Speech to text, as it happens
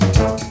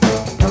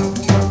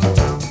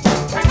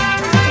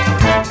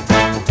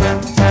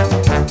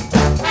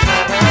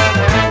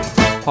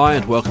Hi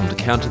and welcome to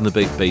Counting the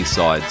Big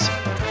B-Sides.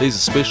 These are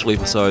special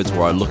episodes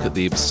where I look at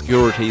the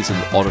obscurities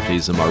and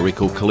oddities in my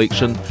record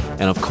collection,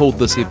 and I've called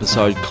this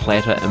episode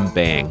Clatter and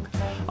Bang.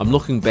 I'm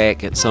looking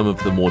back at some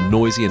of the more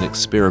noisy and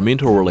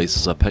experimental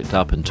releases I picked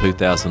up in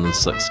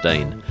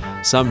 2016.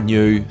 Some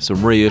new, some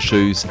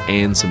reissues,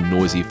 and some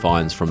noisy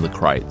finds from the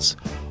crates.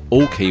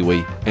 All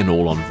Kiwi and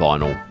all on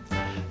vinyl.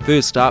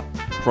 First up,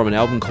 from an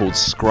album called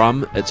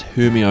Scrum, it's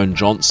Hermione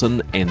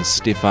Johnson and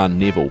Stefan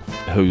Neville,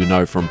 who you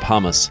know from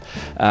Pumice.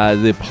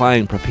 They're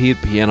playing prepared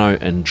piano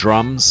and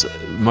drums,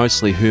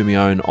 mostly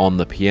Hermione on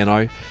the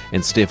piano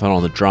and Stefan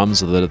on the drums,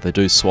 so that they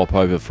do swap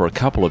over for a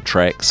couple of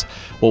tracks.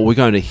 What we're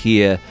going to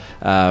hear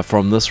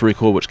from this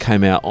record, which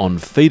came out on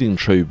Feeding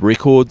Tube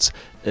Records,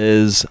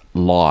 is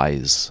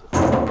Lies.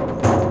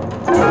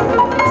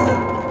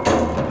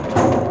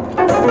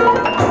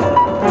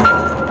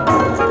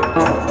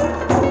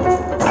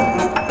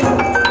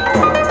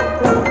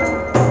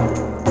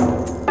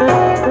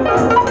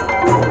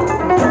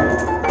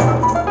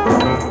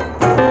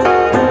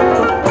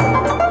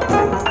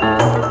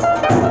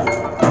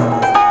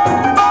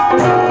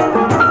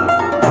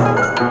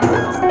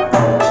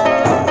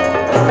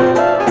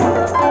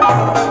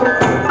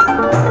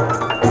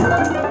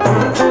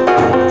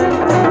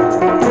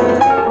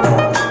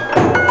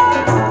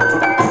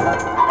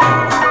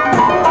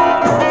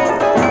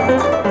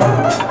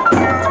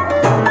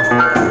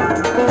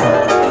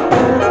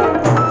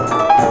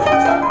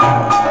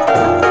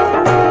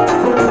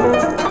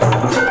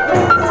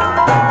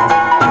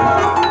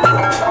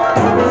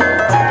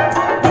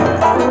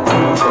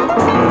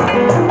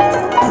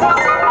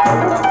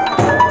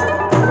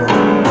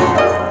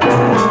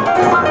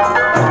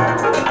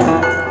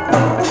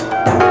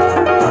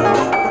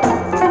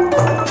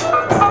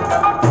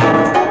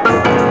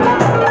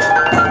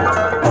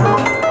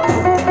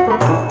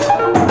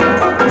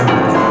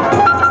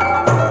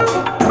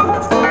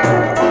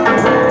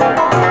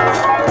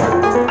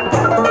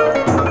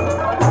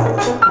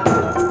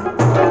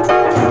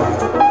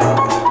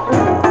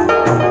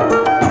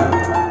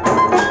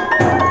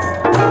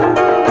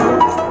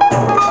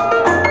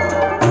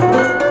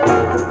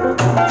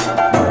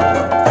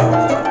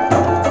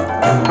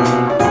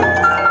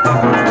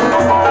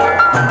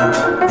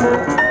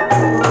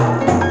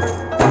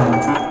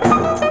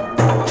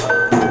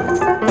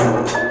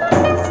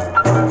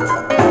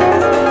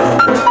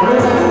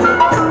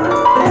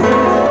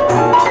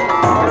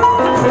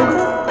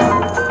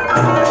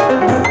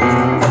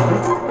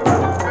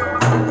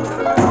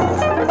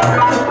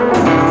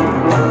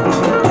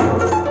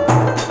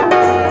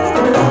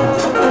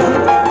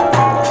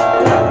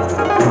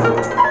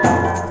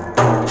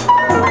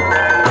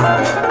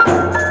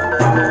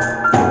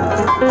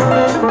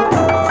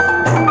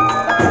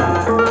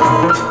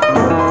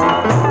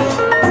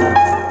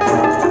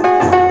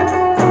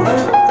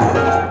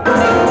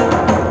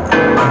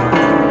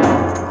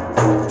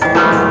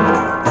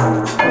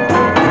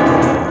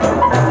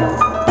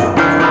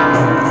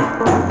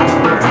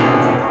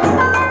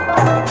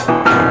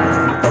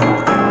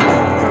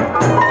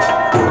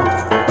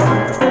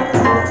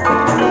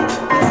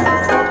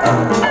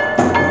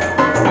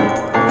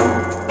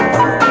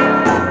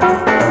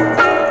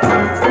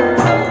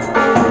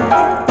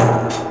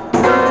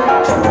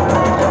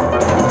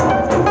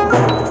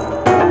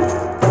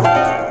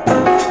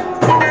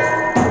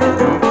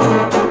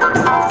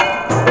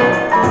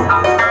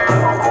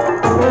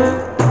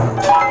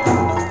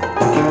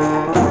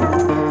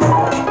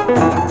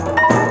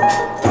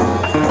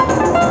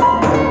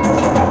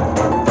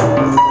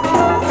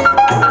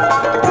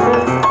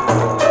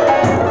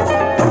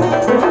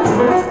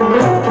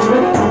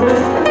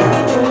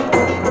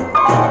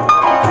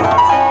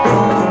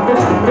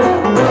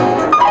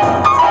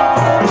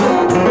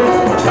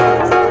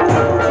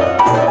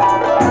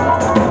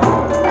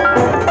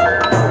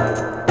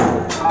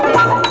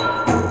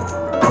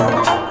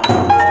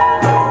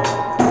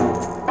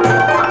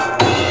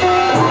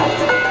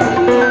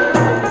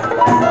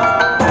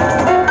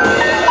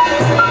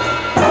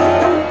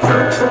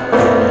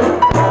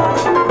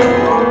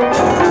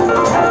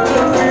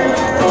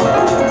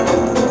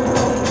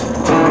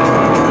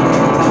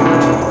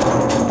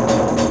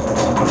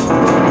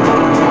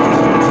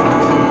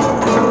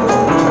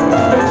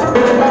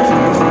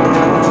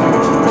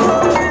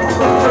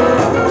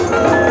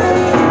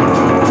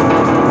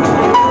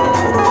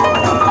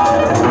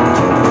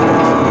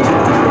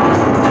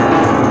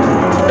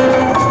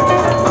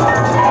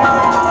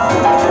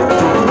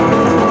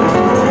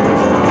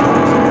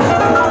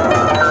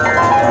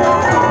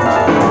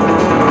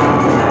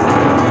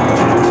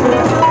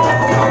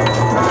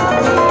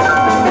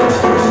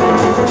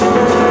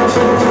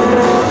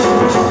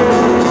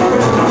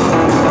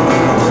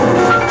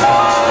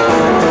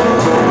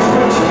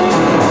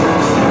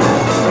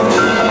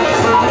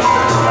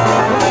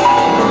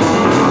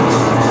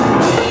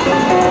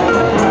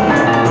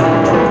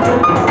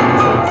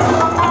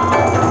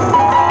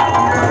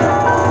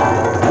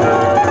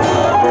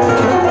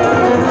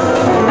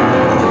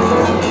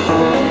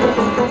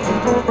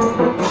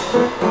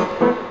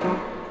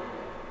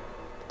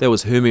 That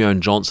was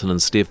Hermione Johnson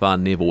and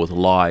Stefan Neville with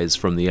Lies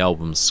from the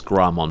album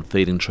Scrum on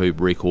Feeding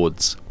Tube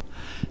Records.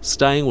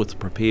 Staying with the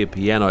prepared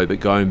piano but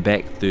going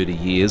back 30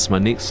 years, my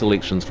next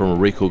selection's from a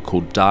record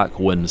called Dark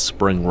Wind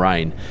Spring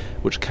Rain,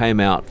 which came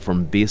out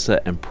from Bessa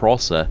and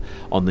Prosser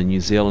on the New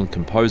Zealand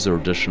Composer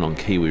Edition on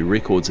Kiwi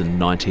Records in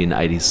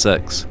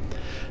 1986.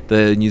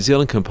 The New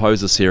Zealand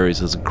Composer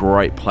Series is a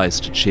great place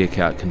to check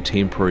out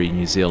contemporary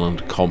New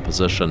Zealand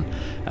composition,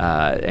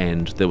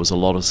 and there was a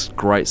lot of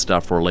great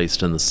stuff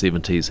released in the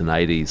 70s and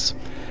 80s.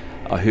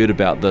 I heard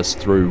about this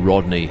through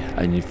Rodney,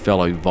 a new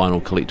fellow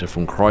vinyl collector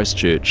from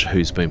Christchurch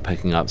who's been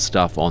picking up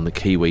stuff on the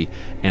Kiwi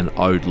and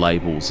Ode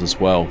labels as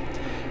well.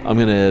 I'm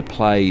going to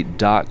play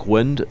Dark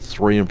Wind,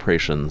 3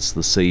 impressions: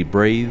 The Sea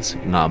Breathes,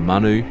 Ngā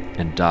Manu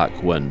and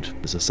Dark Wind.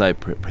 As I say,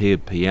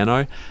 prepared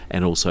piano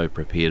and also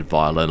prepared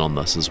violin on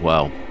this as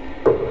well.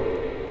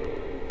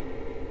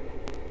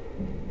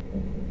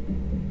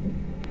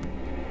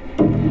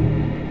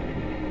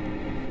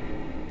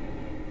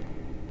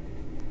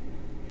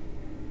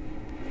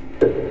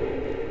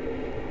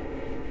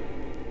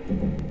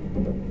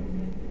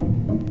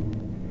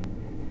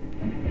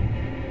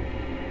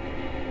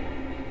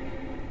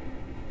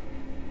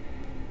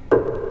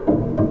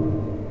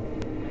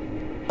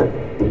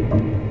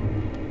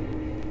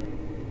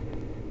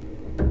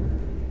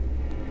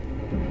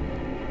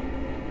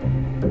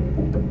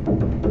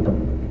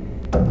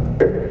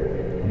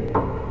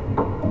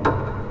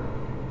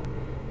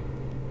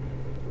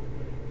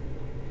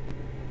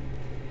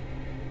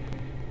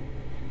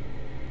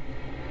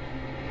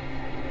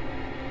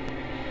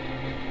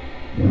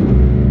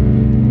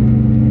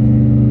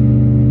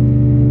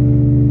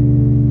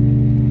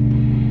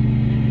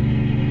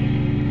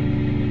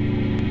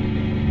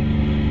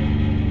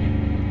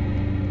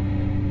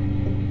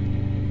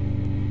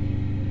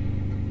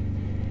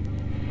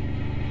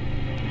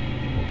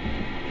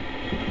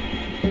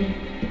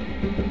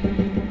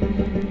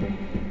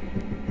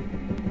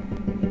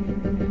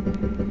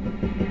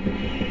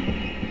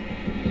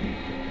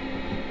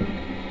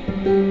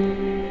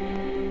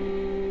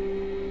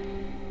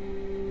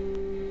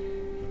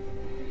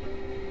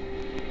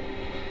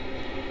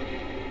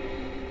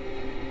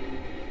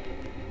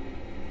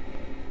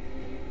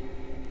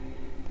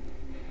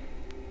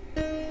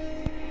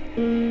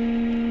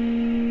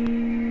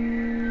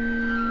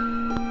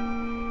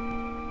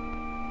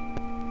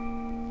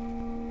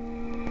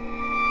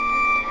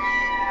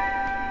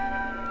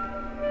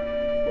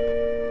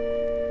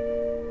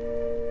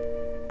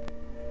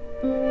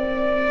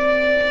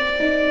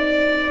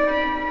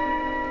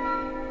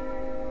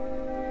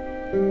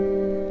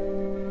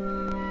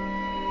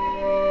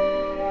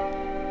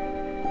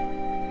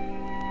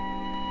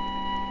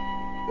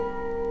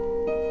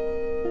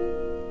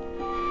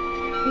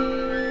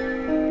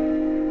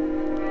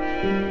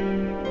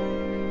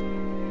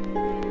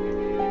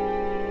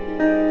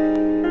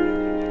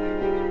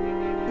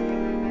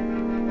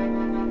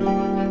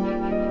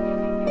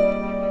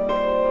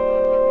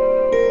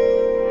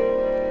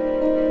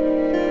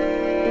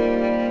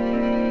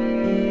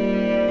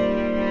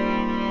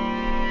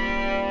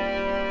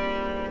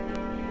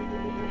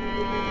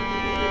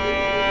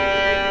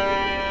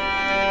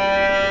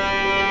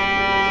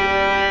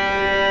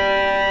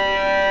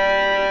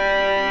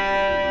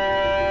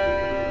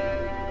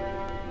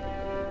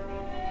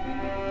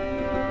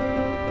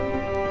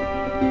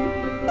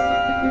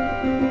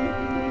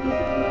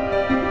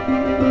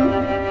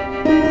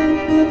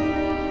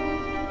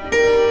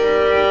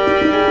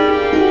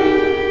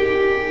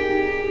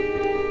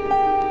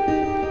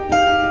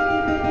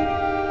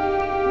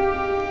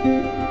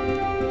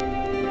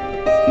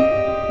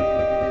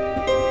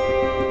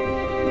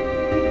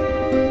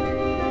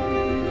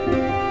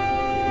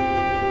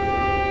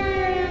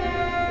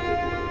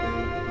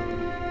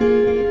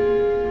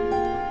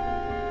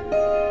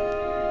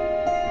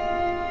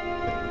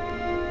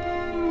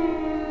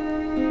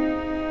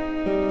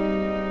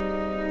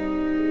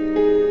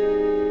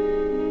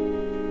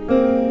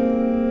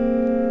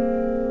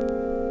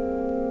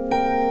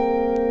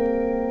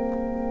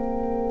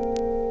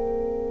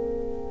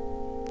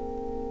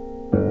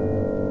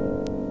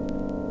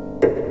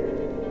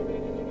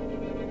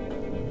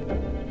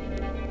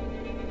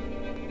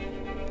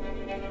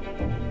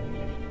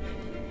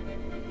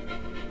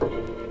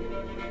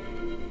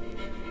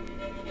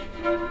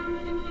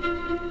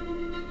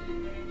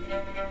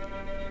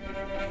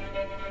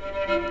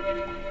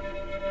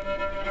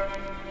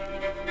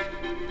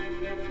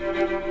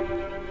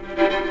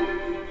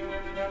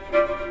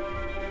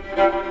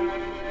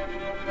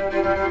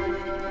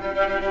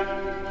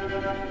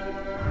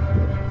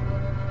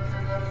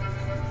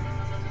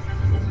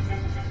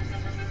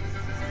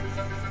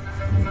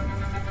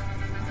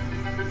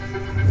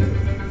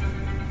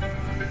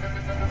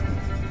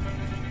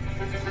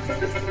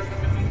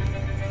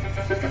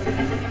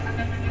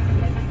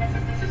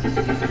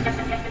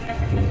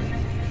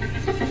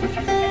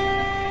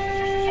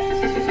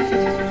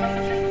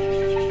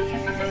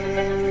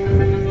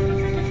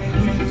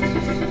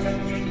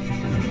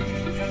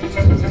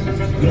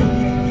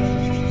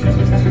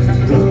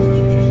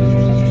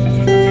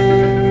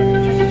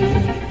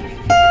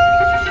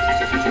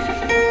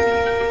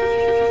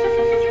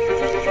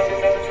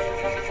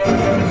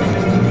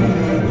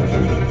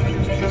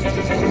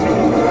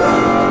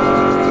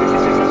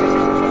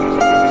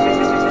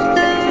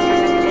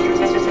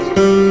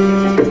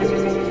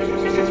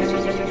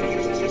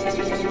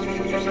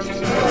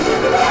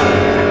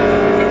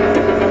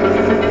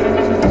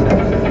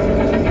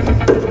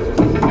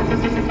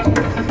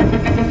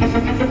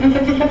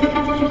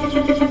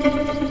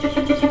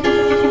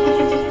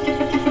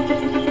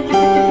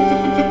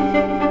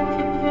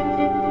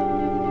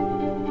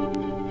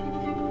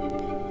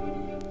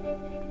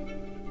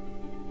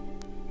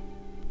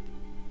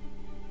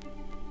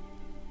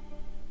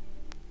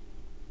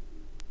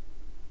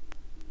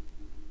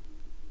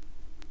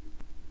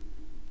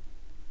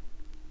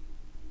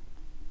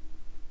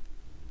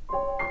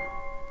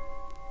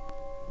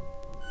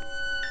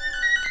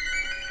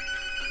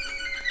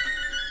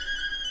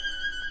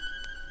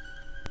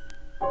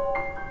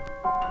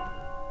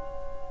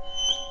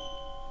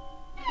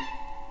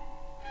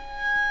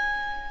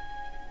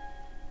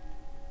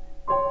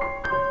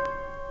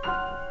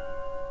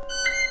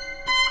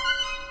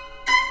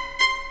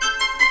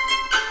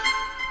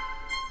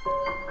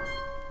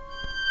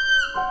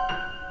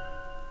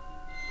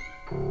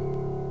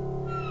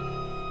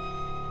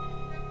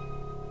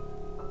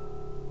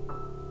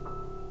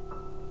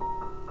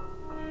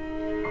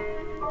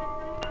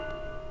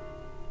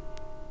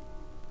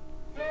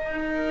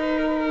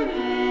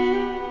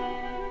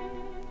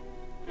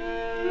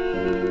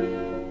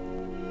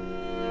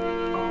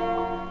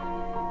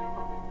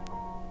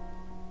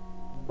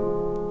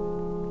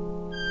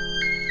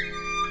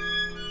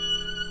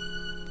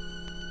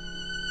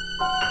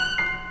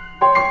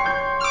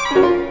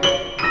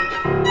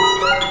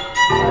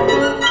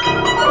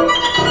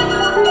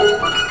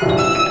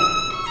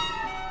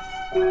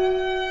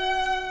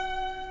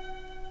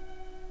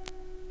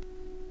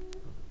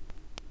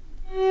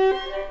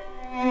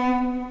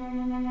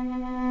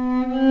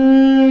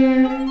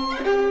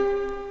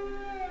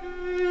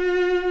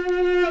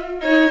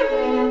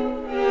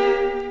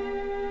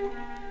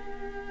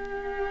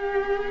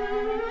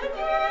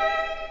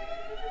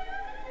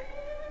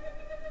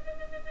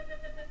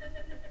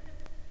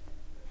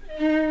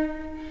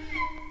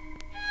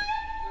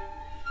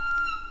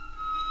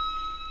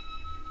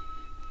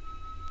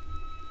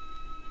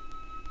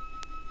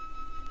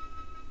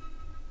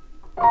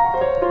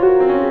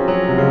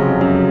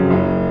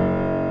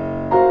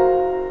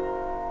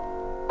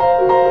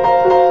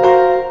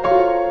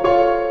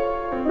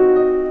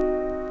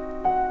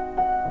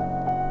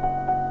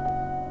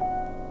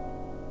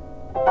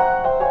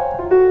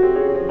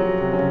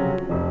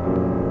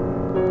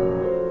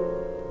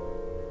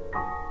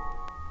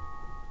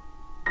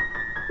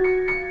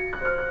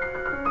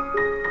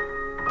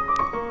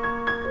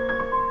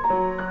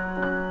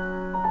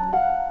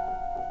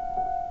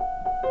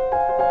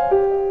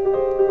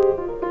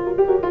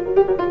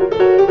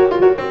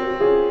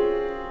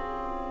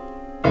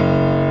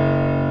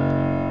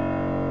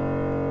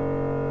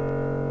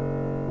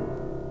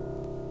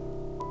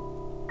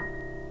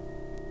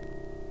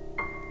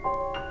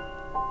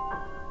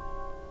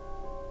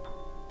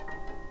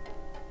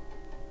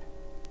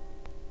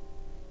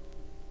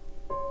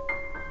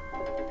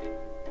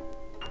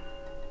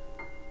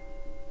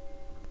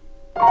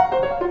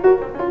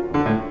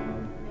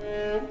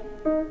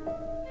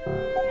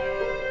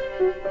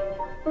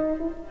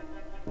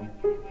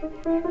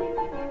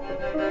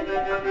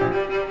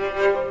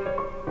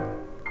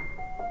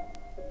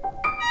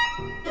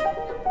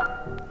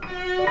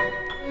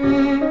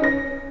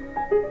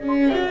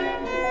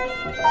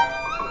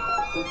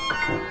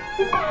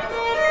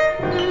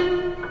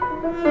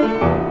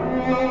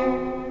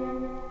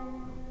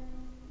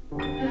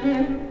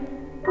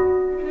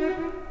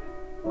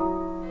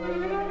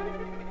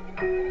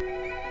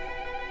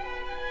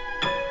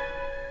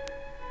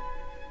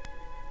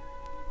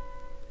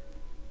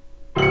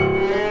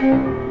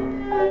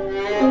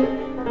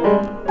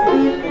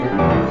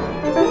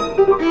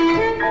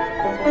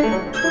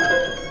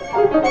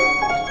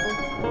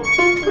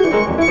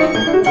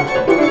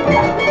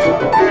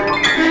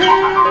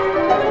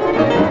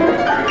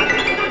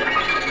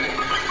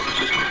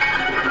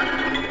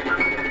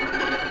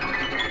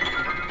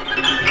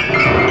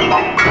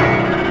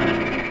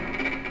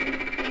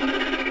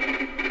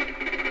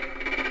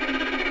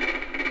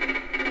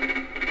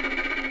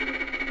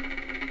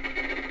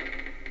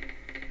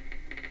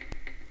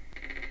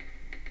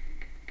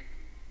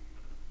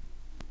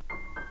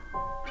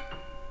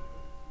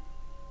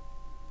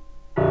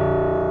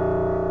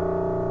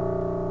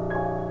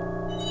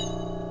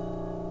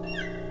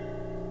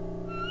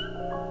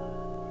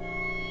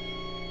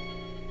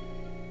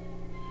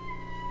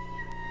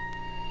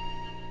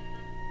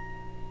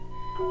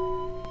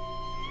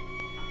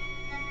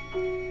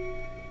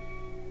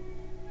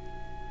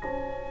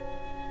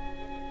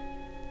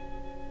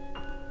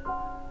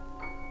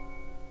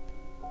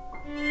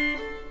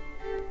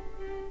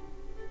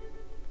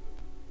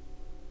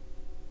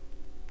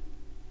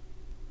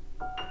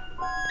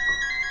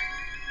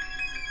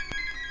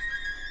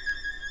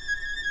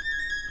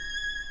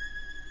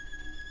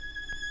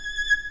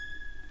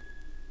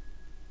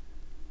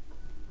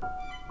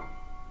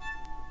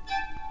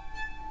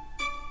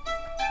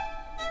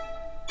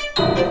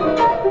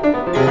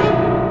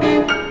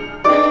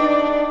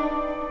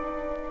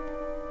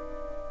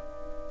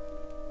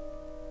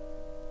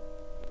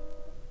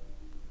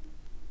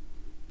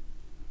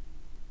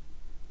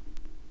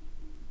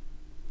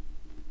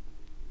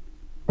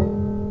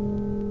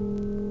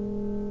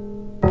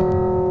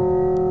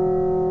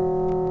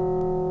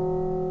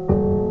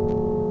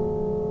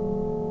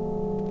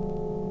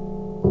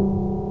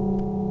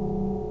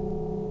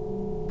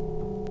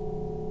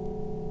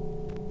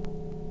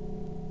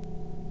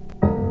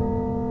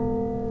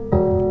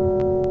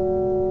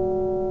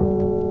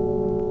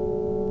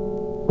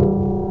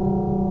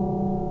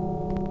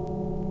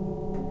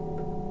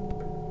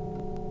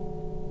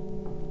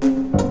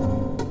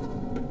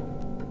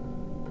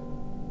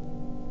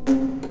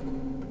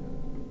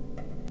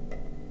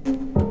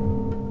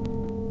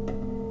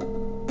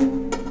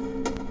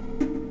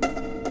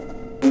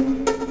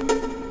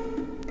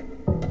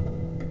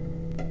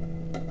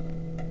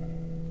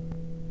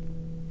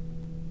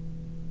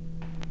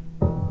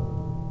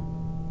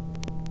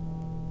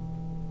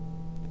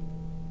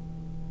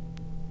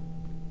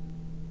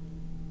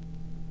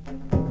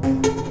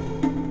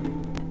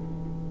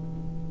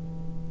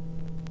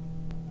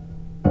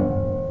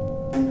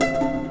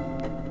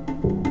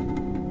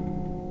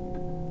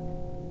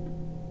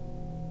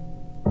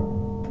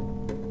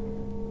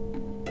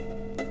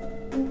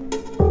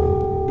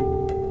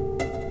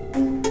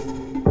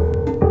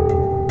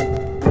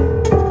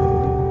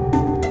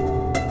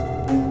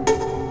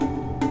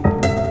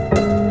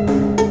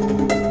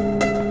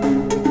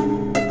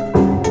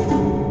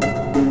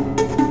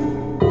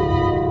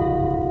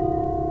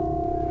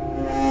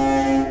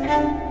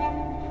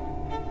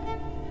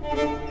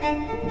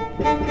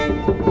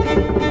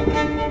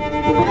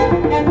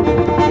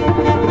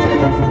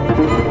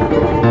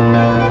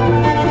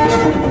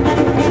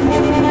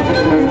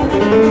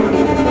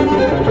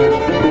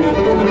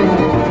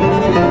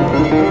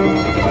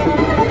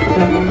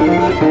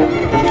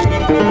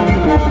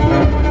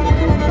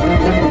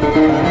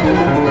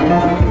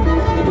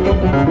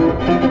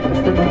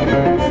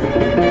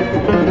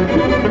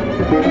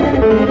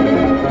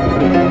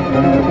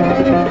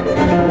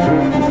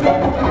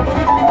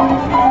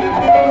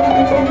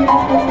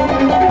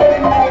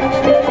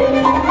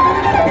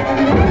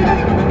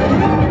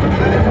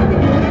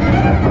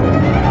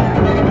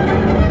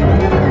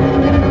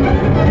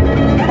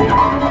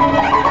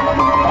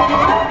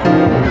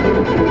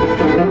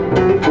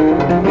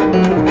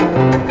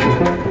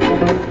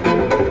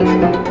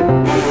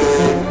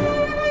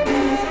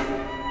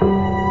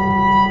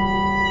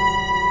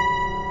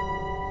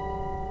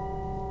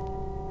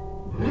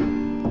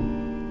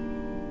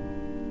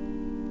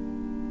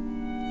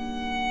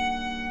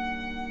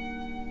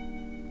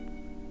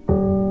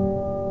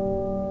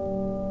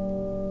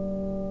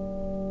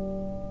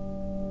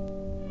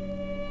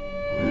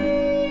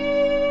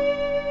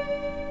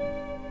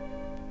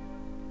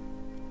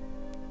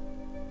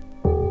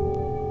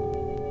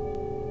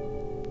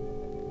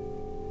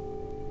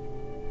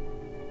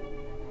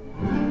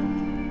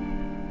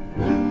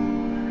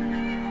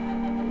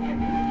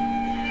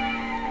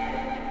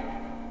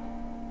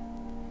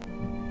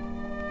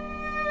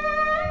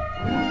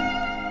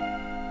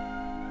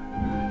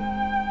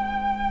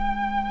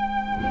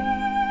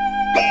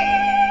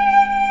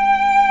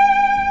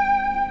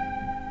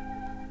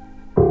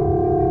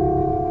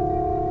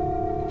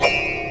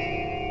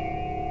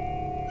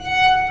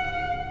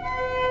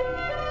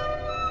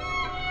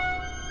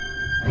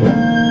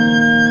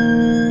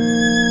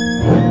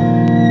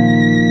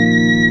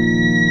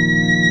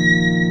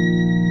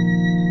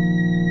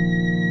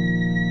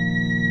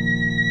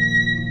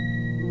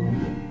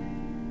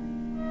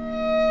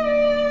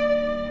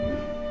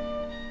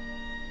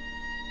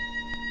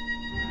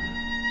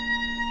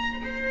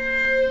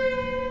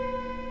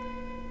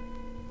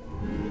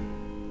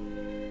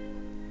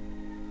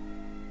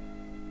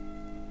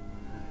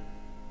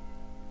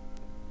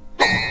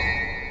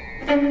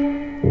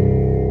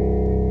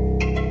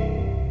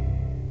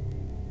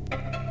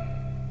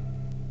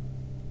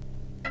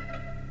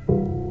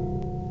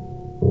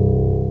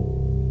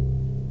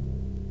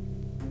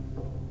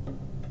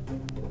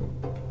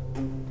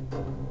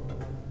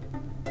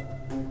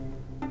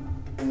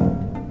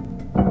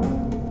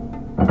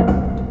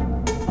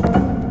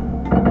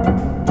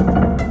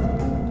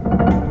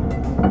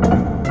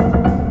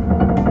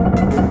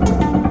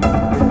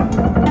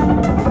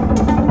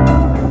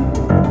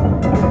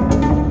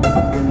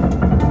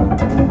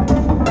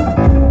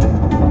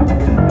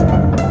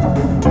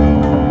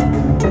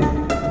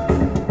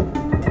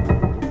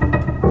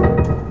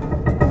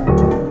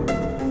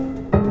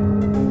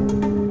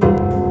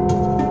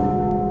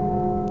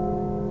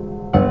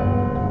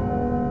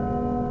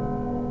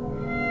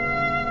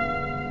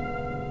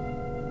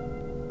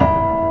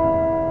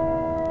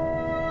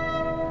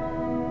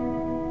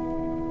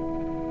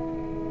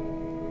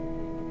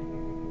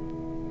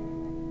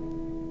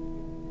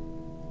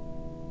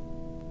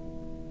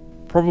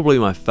 Probably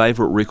my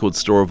favourite record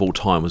store of all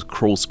time was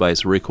Crawl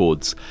Space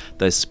Records.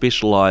 They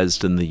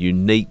specialised in the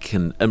unique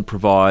and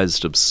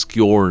improvised,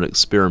 obscure and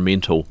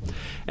experimental.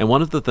 And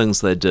one of the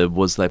things they did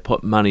was they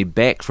put money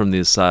back from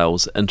their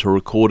sales into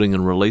recording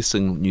and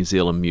releasing New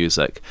Zealand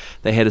music.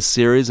 They had a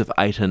series of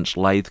 8-inch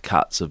lathe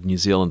cuts of New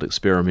Zealand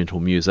experimental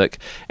music,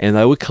 and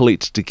they were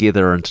collected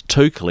together into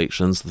two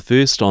collections, the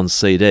first on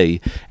CD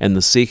and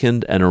the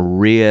second in a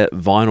rare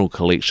vinyl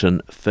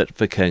collection, Fit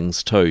for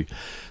Kings 2.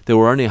 There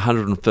were only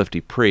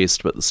 150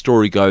 pressed, but the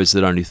story goes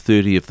that only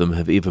 30 of them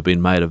have ever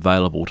been made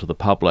available to the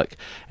public,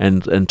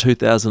 and in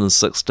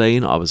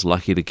 2016 I was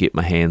lucky to get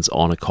my hands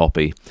on a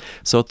copy.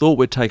 So I thought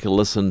we'd take a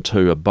listen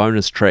to a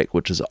bonus track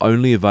which is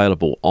only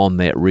available on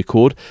that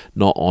record,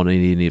 not on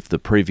any of the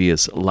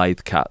previous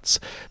lathe cuts.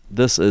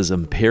 This is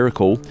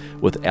Empirical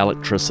with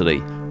Electricity,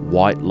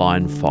 White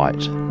Line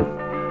Fight.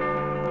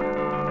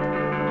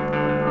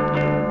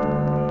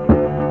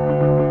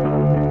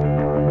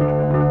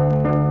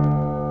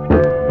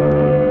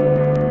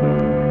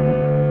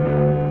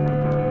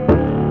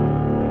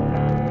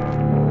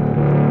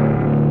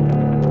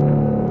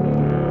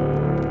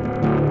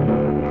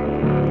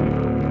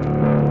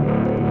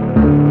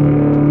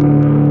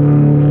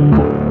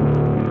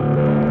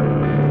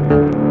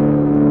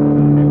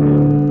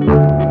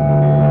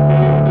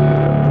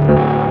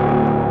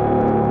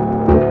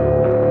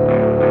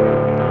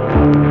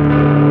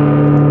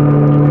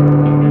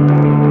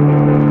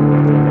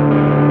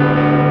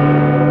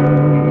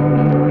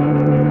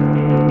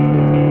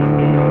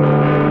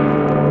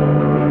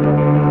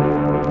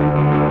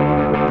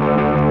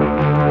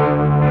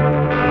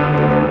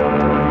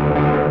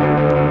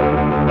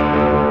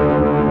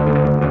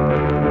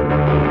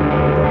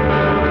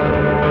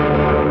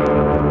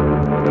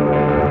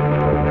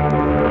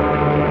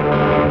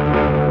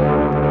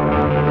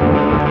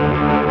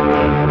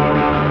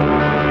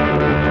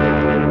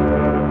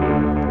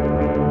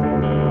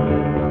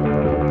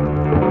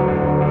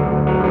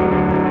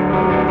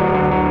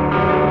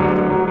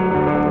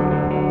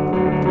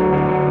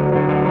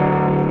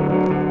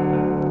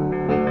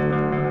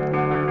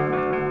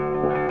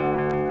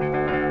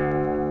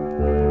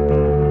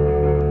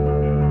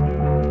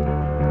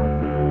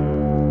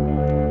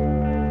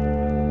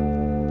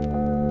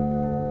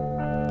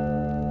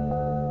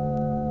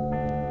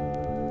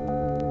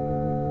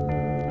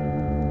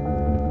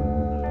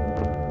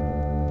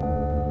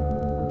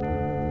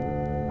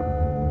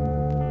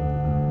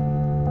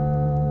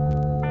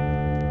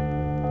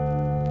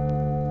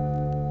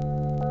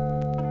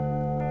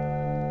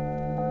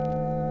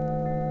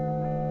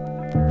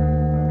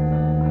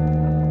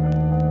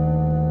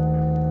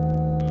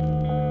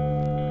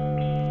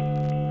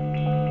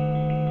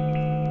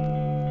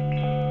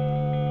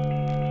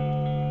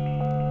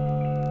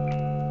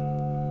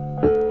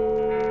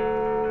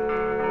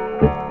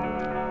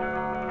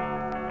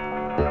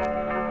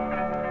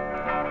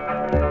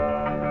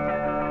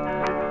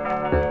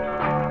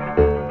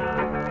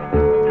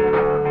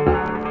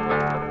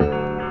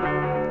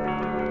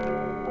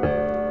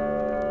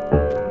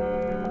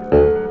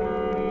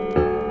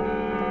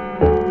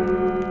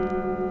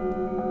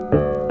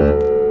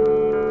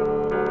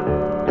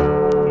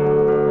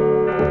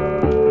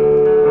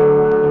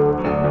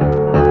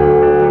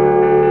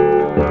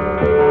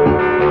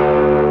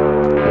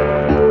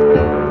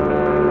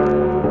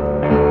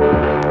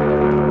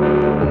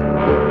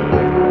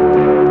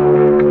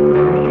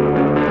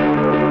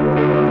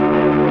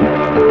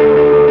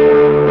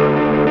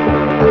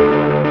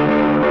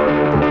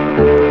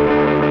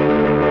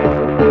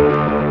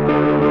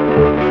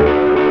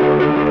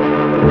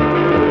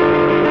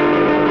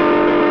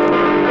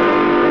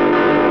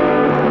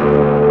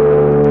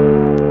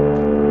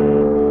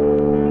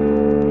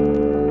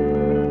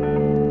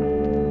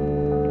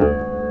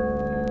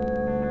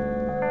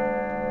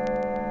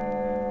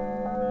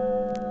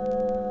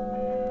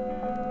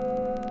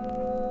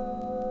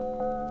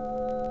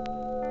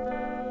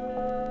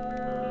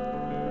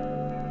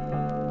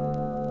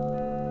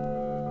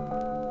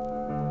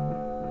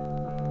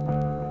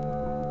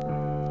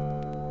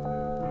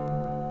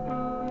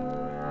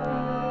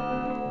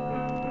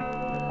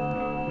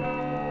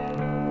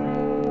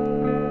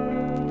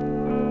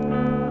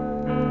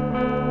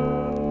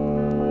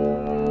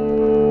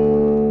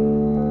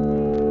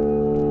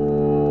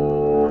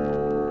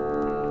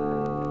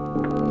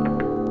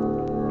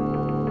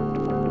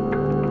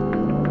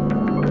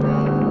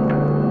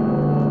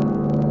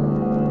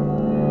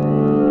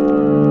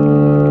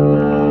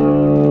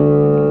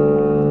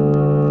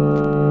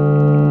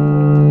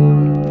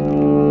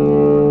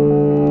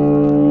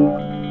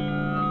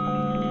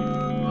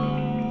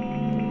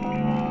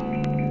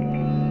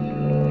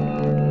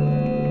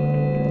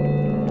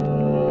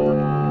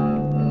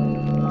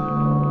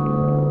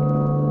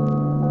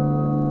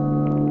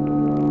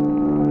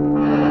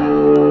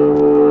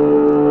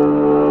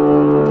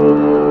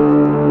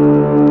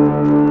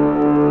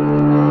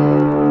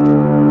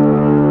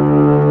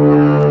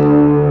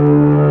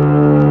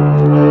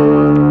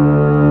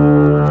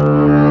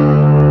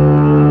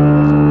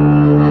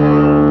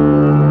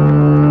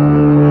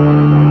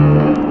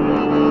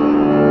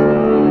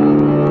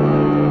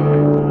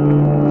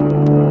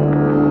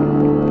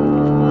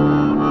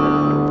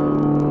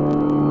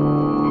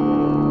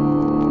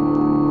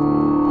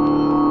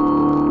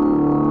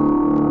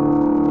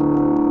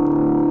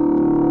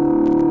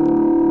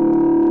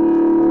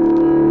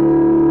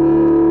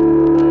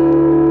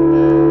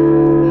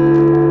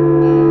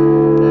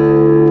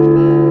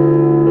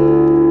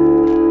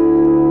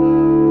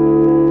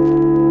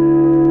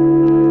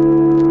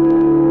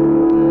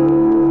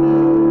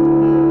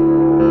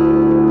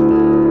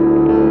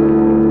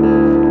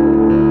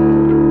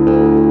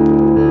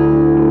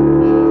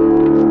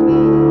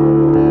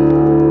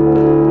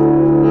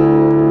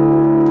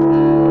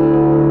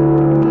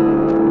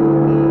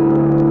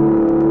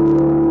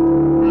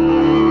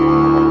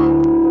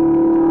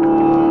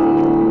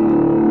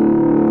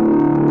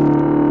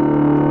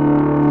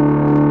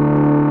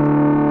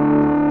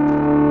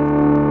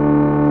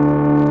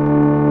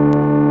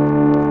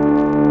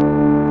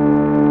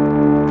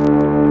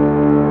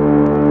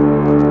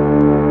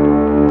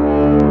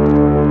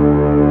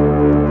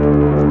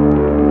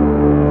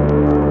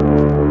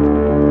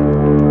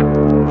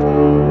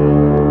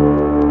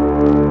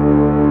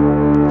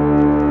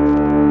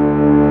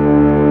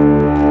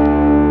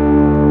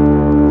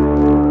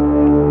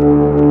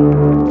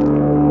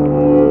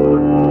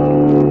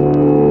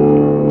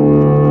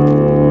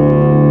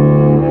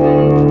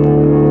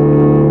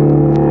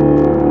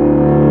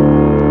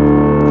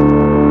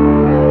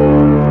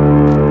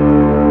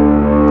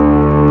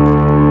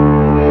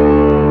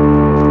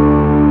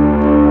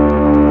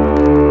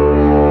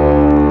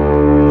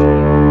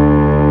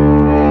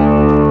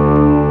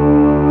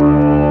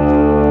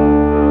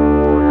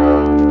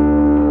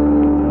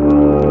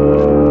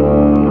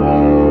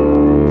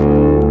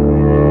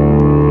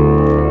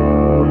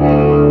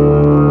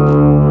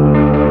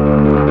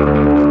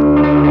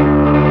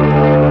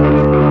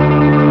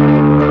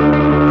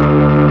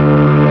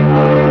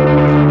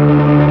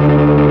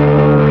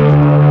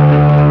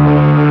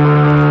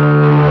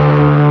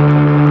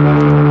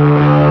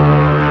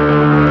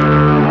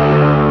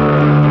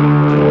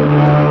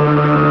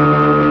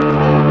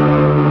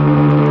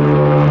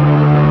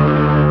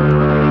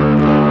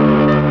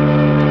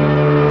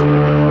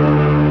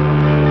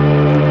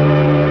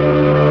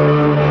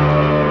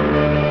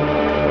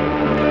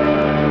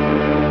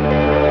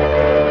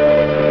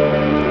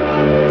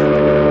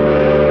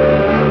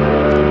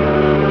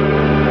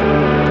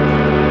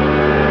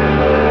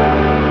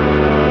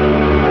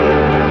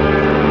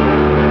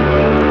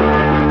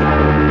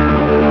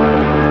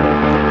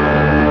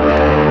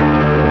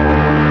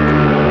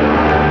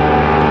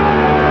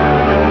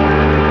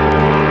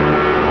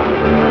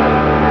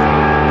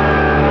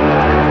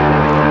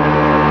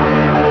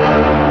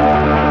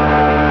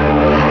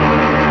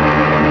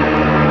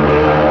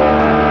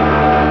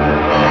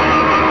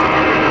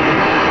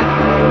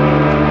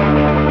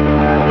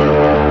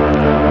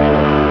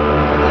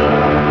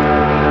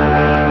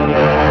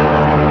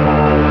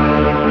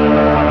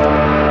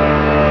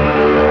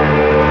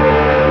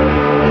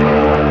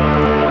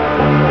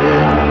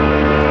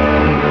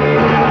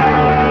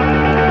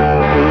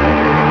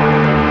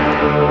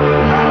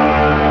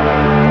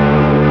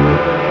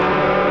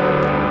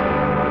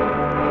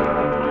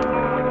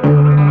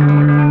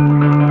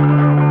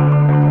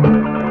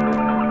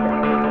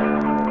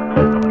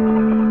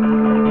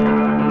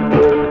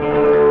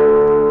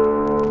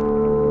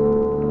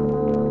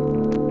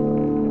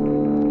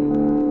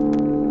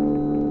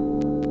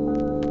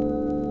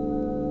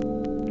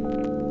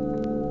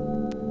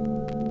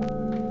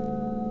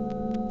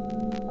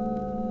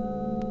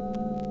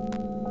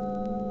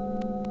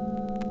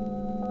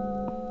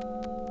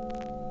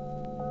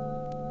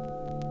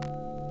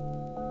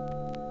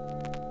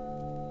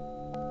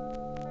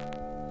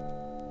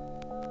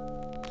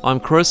 I'm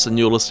Chris and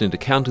you're listening to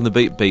Counting the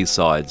Beat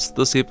B-Sides.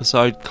 This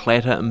episode,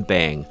 Clatter and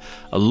Bang,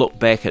 a look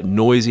back at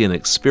noisy and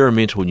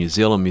experimental New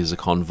Zealand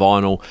music on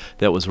vinyl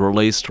that was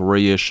released,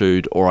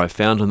 reissued, or I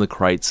found in the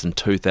crates in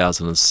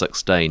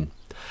 2016.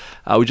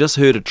 We just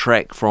heard a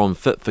track from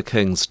Fit for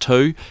Kings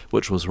 2,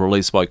 which was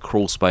released by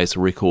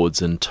Crawlspace Records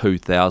in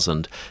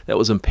 2000. That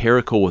was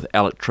Empirical with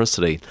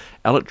Electricity.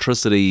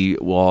 Electricity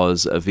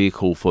was a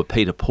vehicle for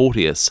Peter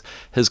Porteous.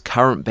 His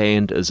current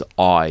band is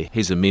I.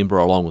 He's a member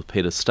along with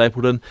Peter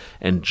Stapleton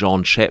and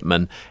John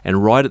Chapman,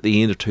 and right at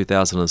the end of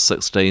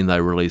 2016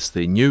 they released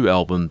their new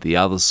album, The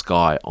Other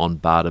Sky, on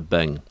Bada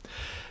Bing.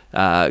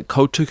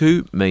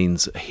 Kotuku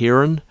means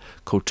heron.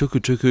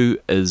 Kotukutuku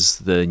is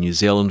the New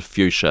Zealand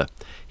fuchsia.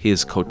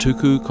 Here's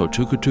Kotuku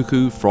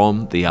Kotukutuku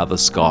from The Other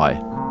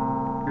Sky.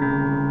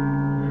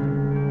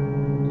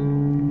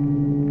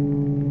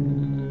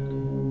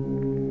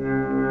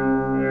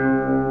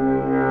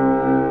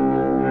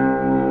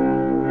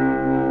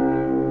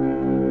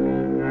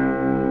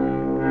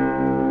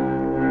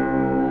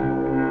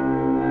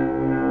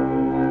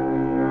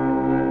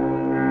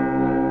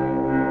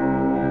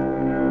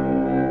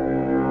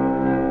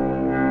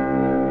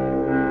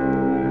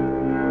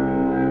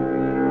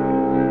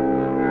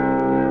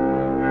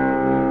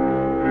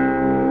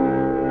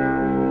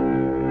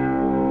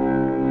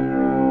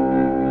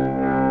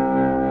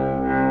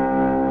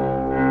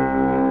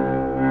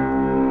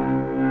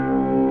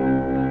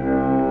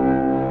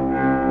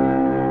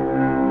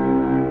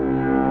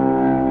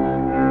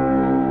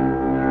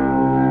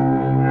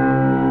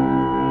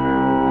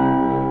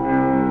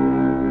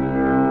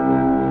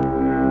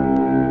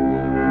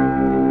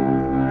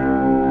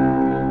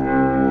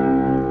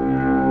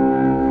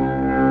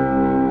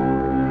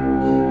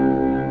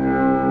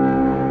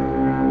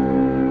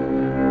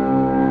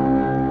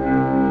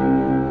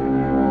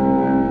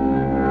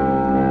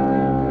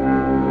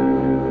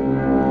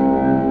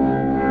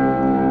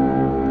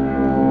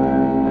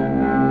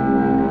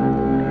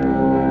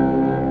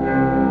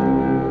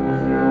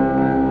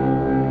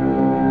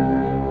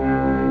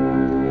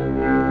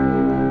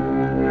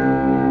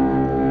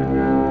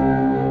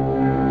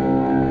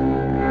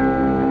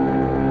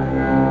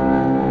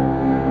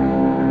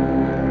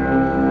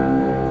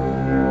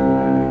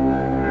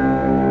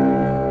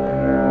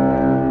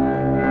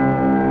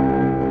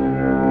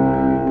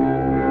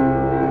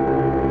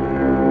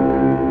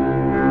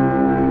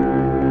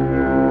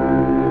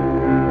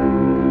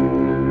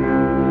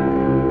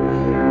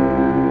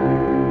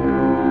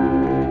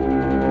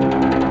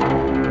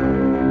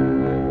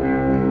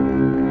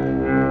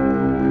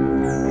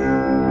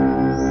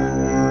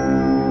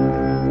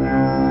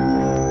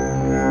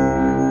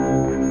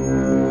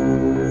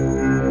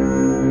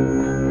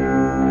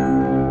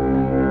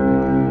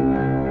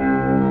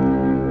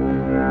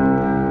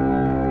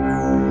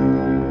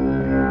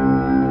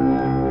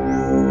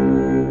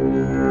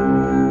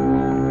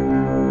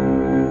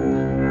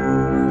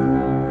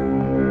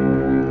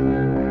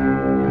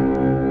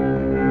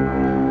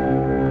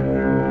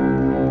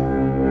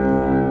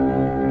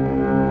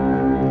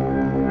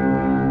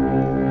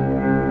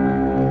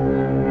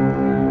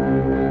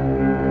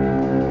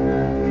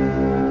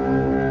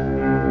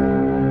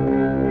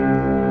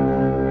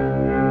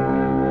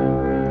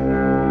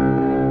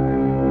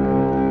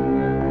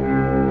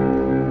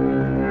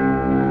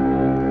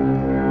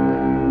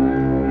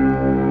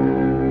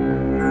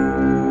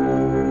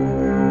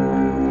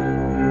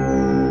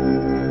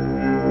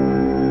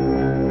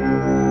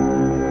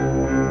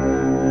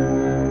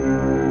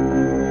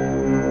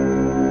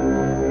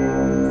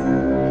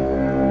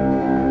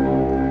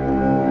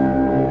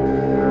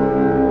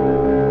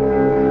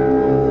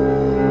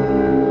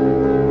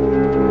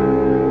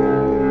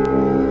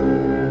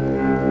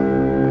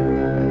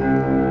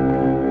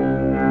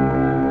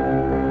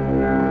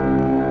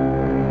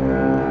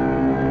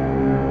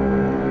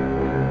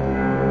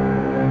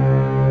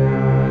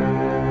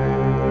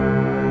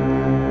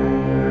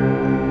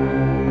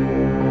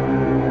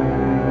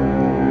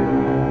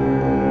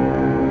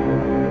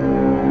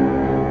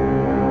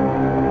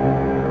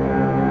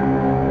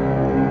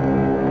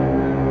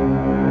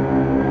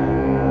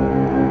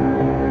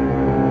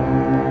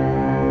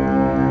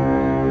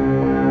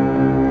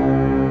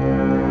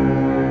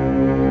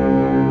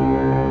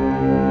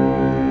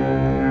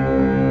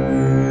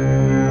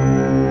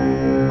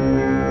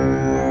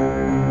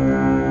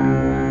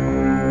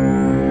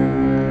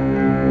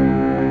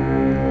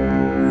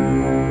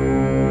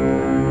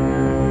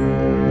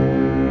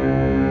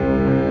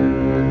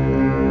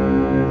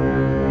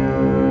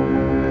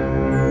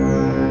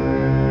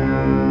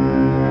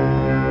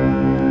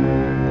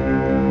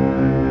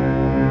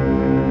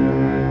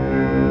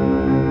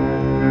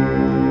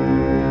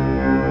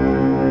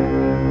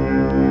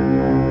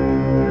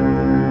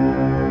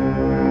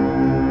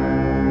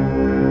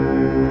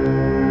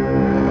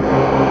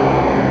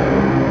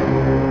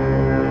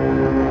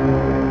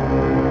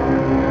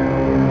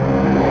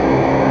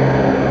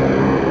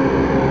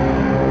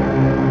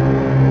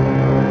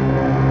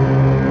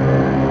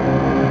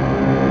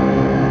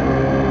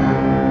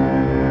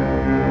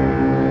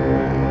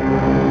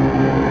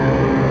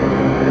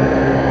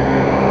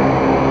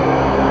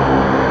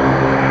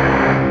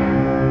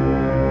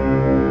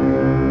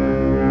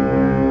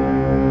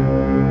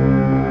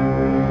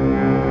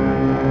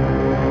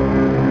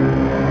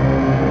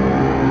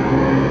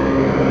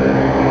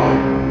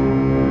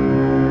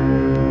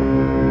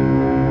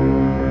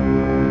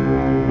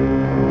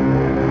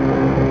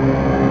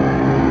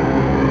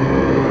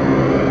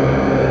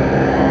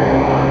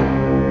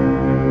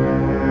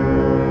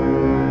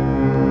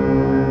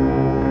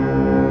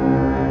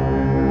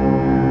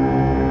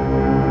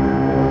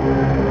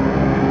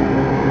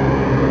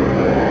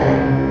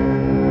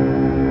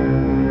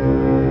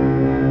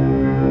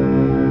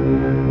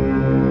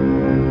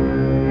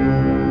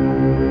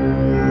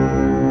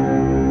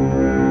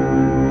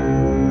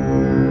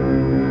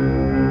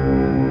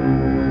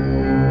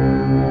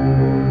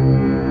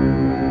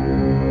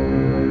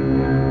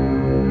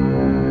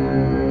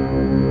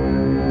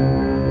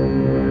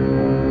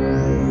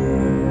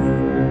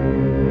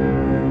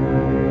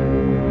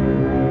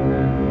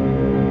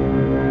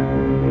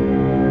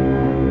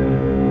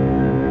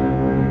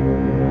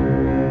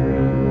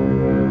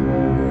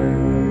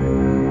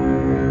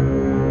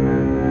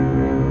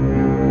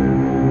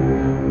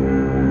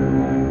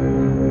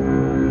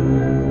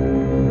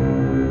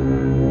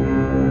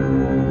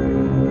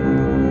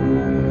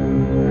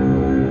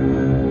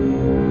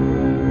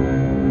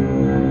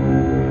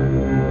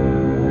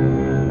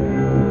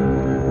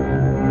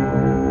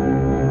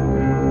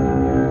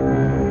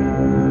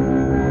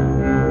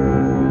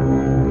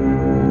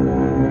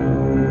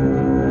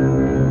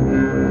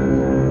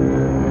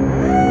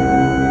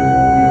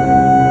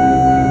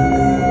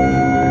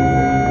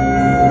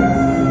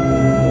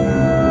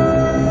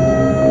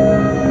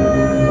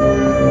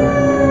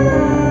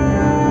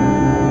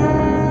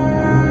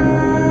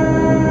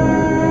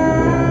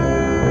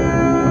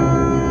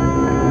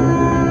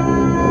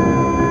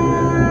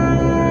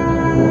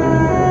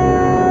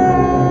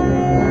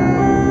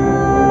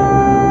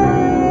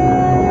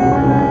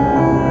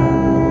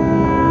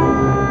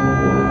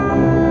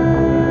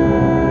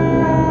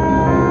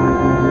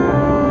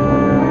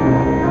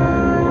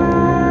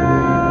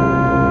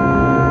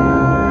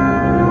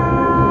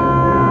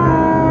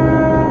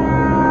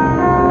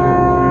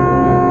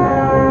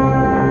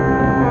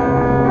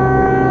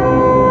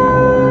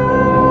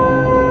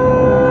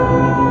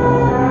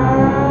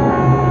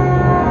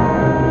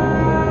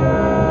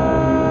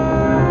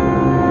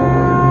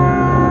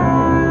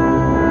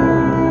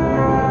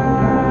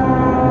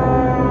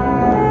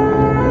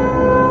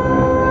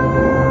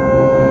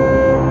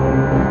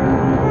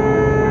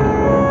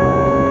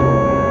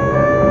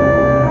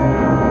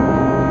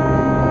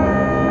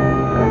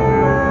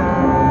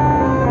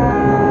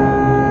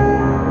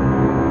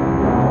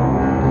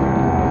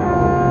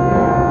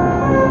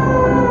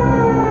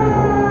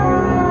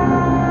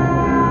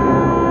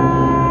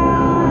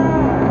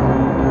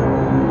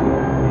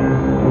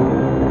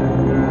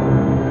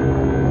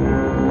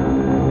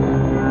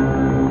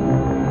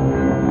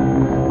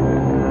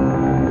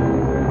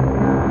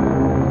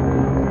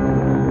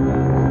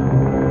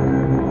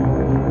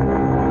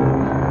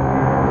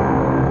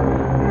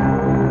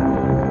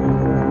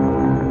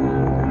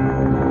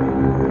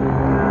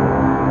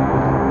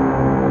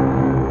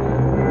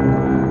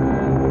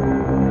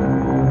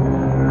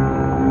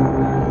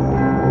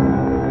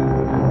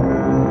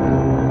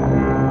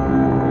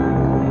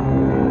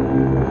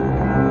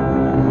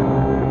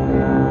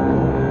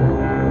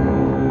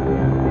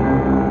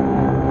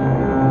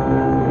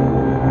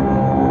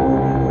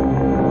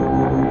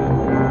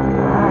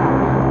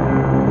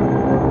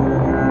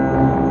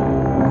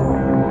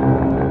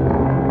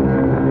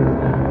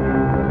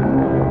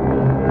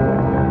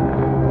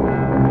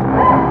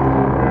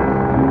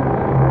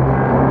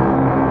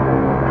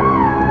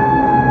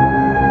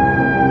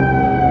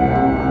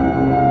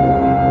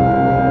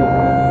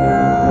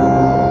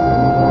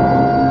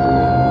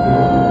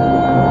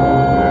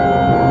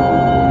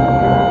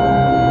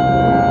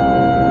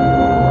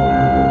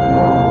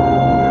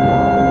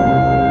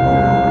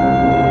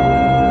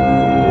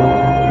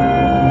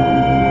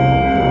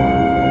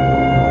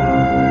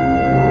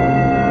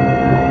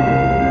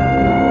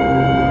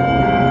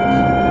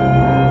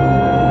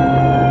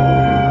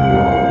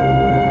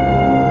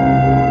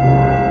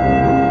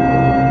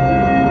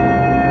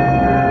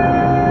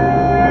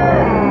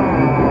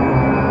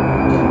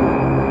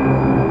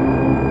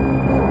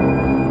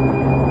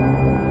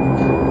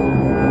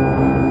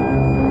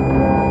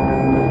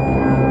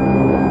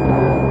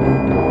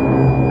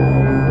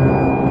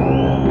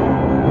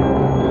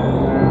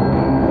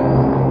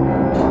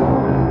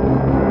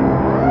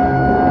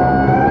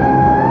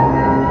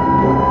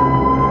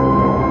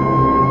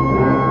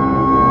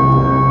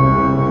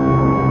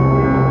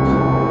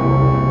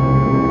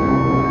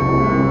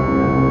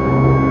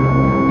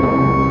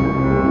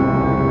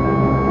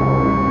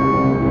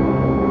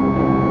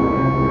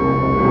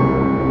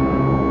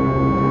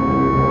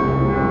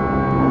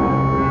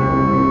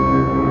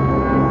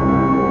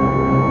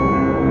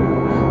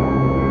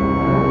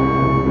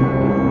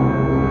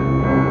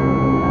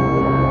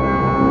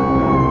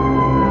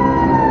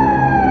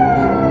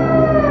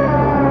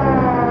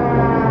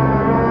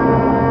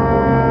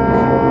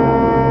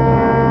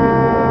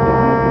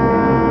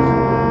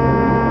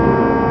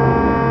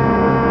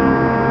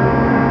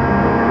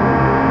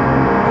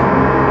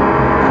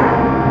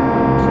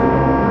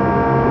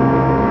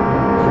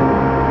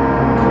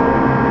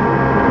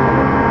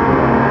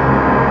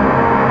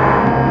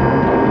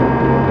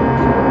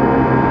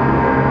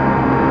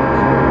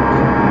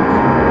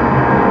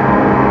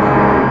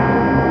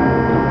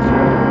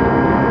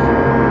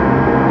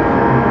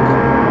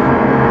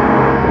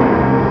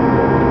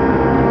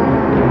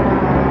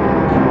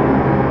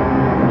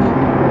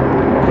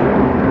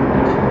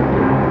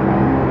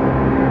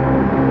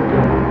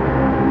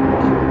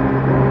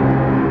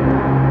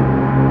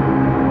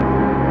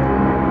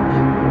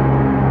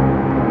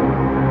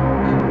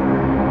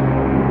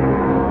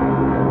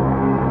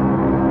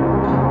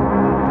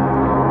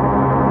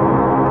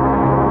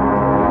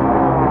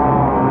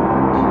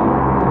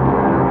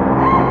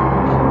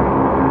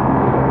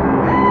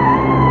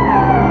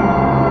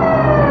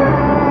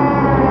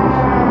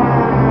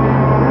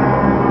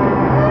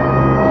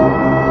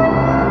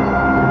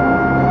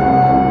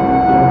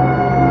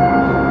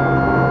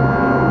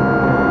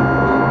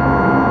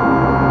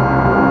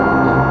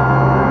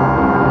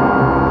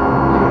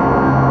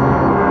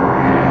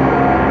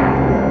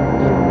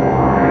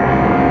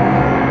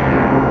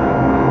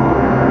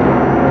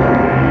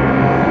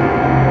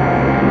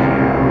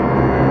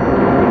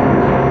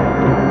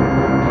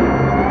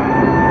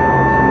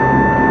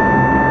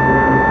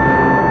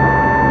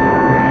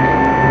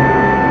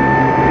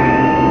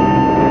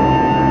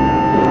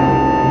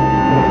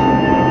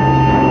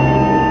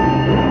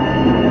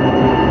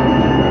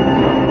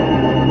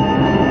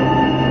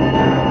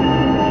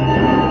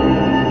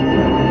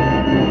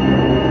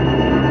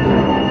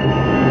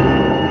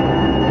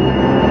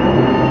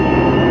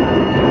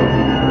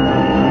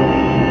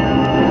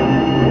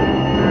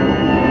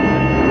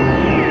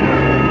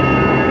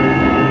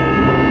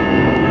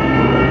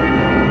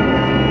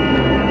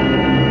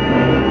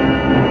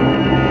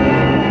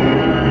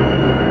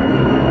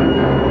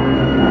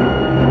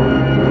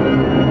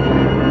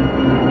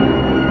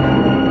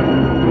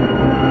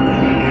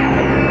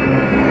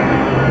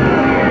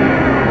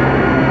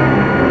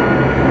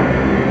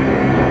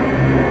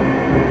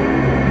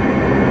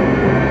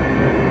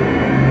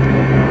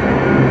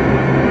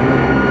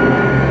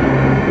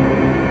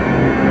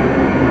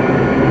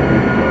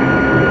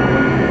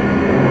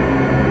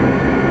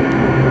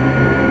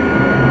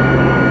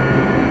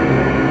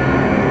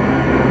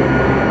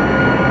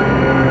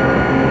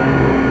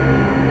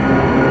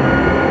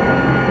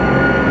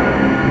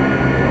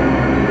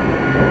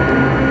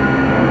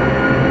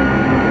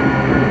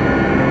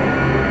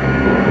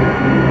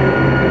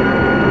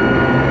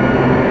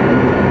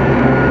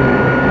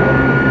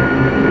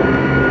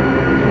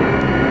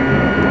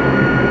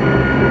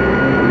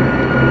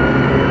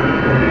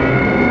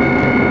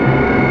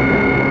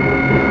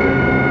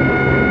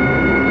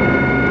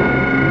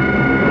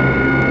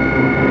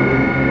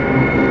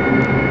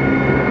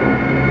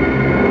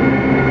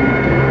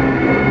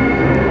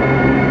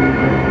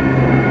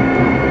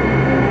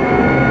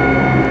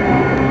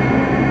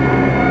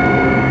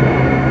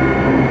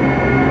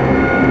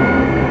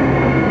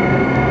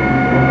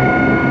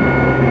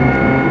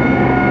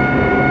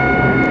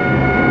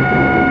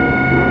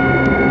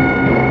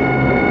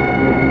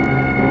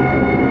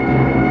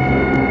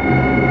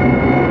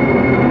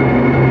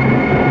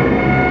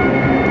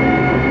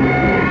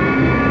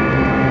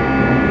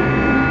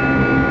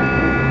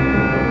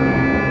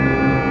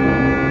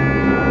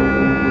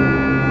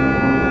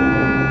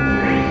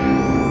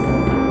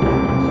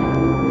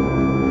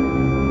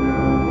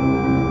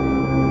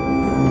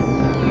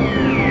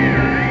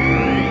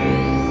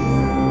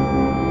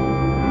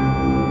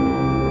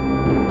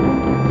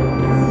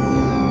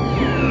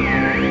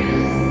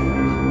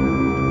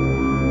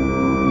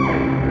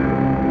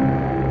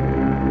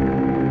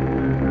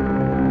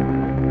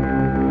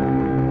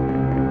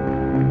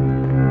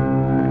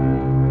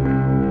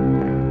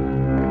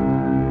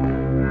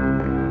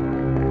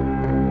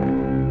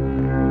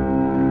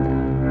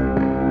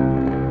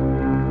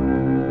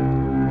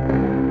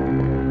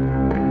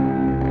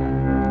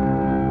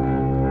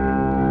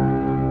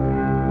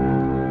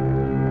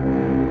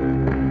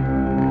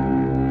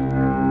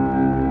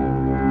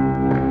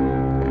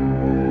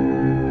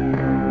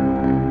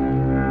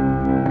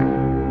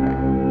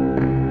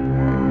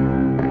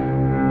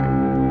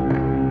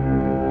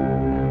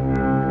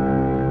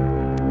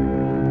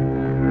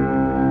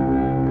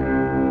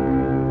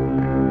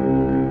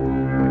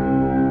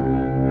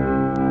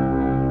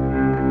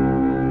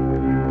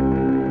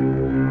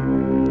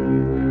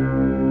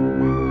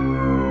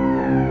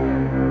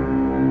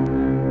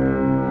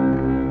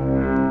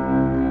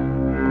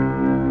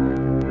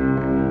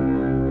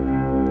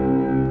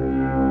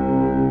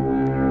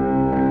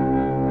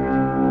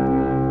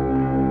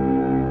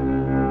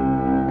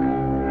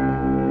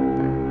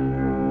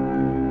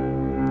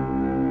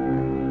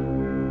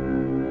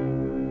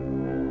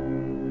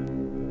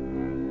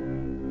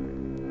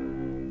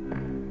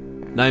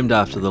 Named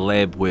after the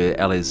lab where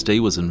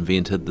LSD was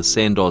invented, the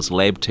Sandoz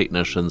Lab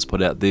technicians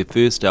put out their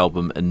first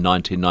album in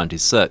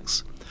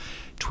 1996.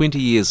 20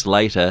 years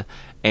later,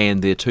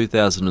 and their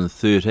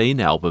 2013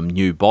 album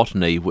New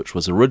Botany, which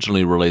was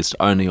originally released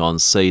only on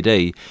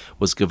CD,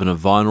 was given a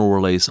vinyl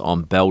release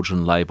on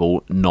Belgian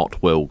label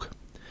Notwilg.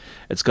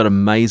 It's got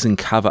amazing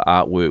cover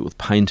artwork with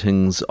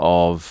paintings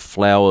of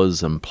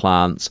flowers and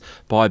plants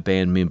by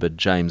band member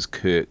James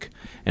Kirk,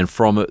 and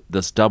from it,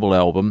 this double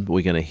album,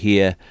 we're going to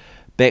hear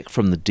Back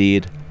from the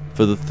Dead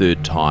for the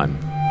third time.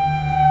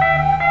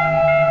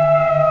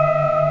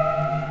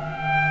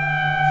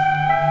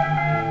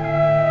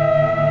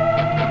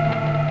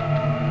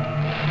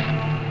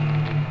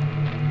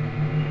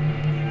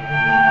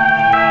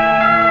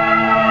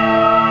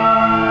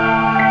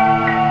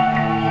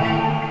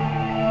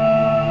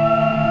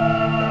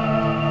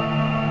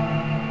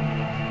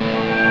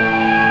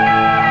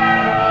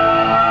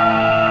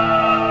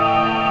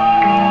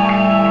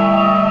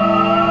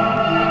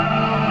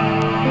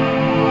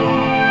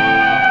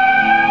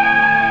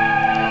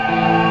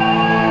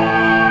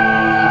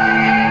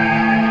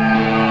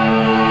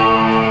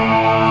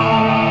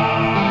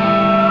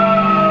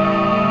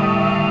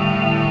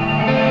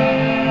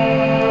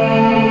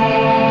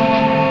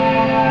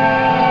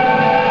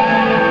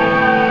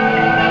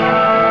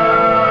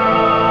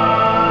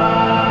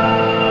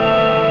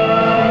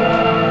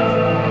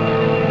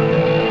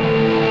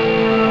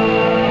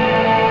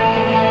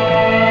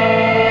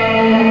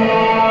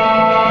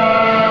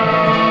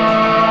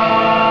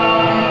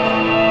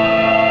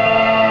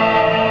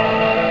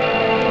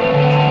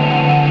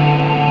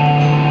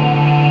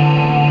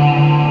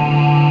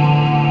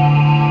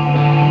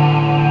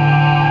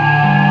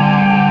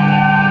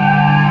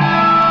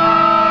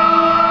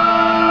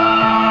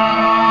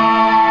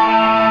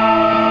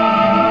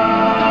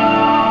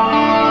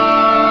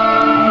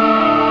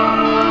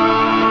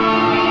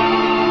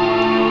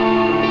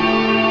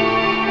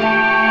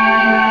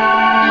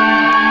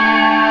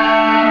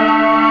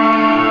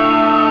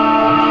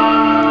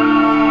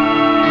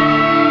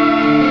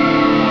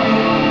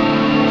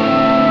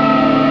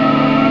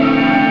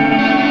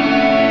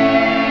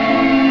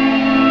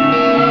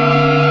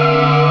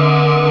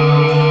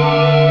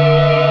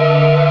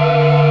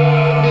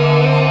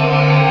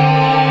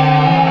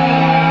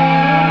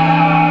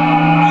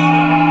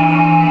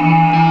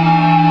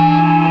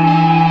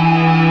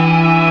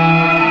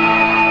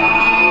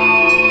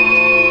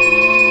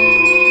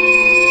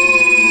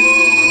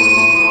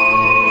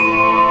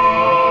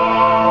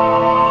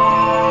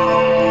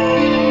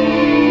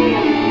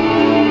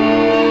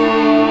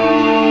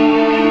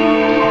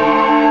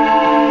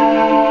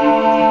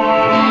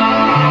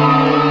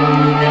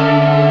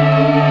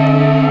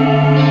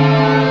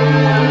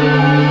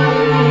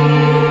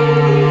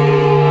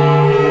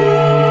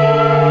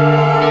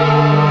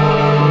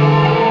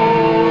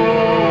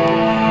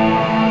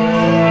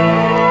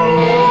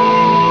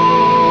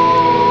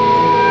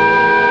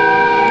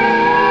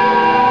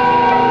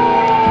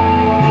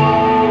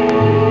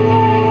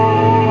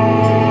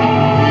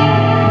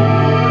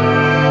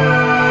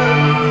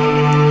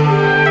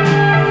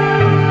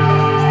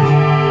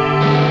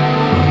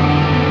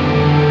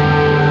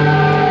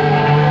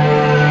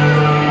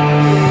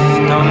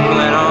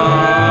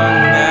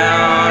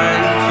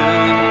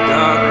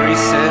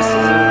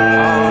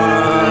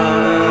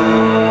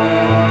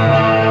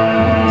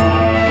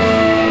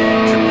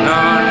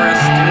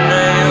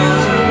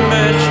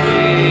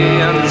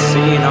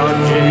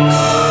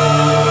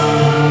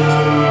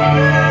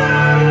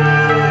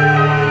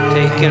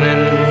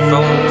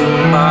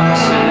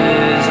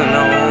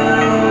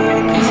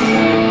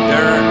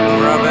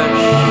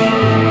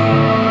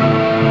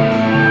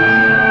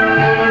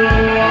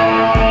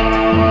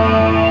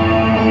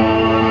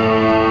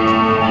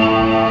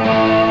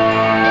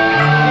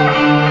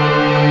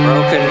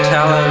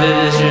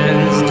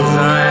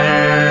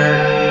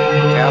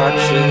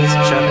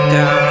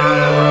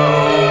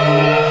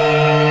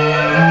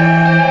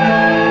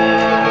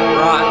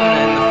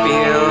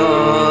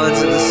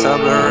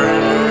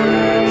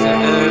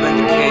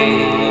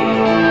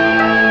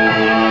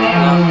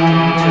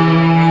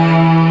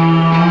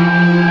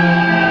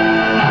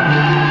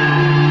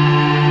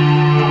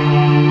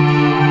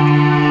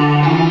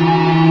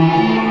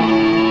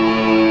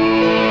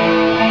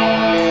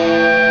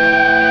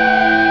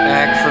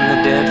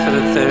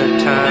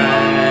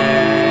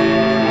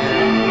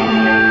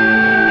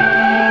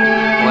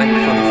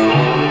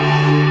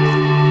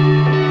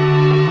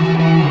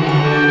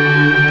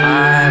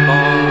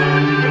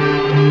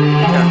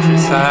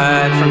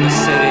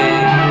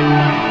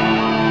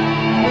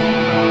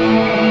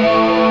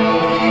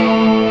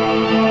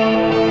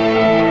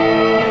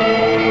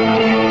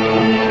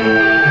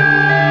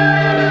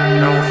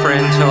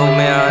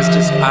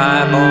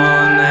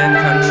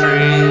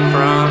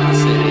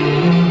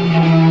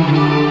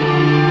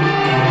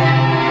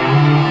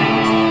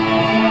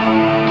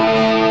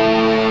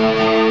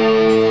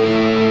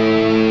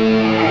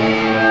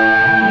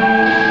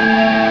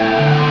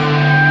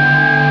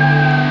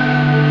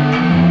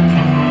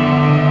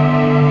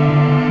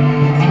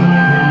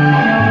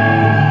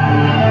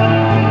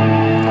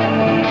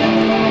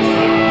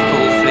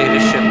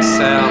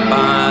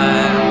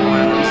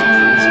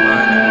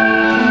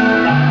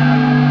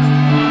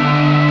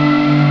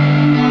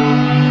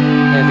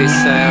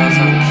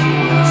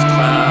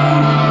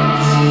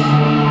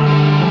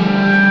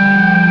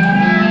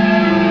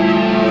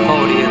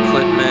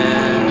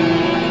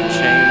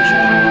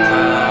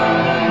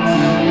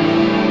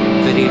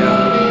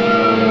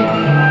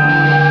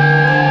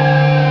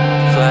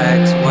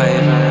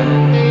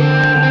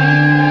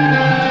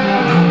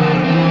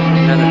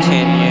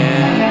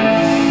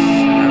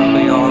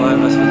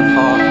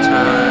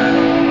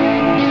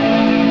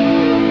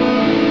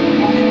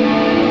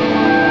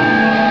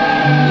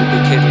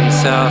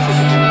 yourself if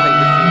you didn't think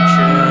the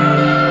future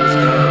was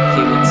gonna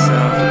repeat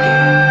itself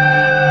again.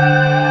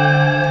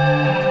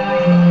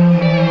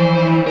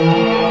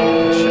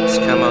 Ships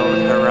come over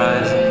the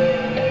horizon.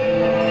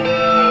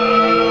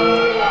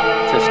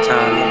 Fifth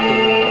time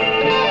looking.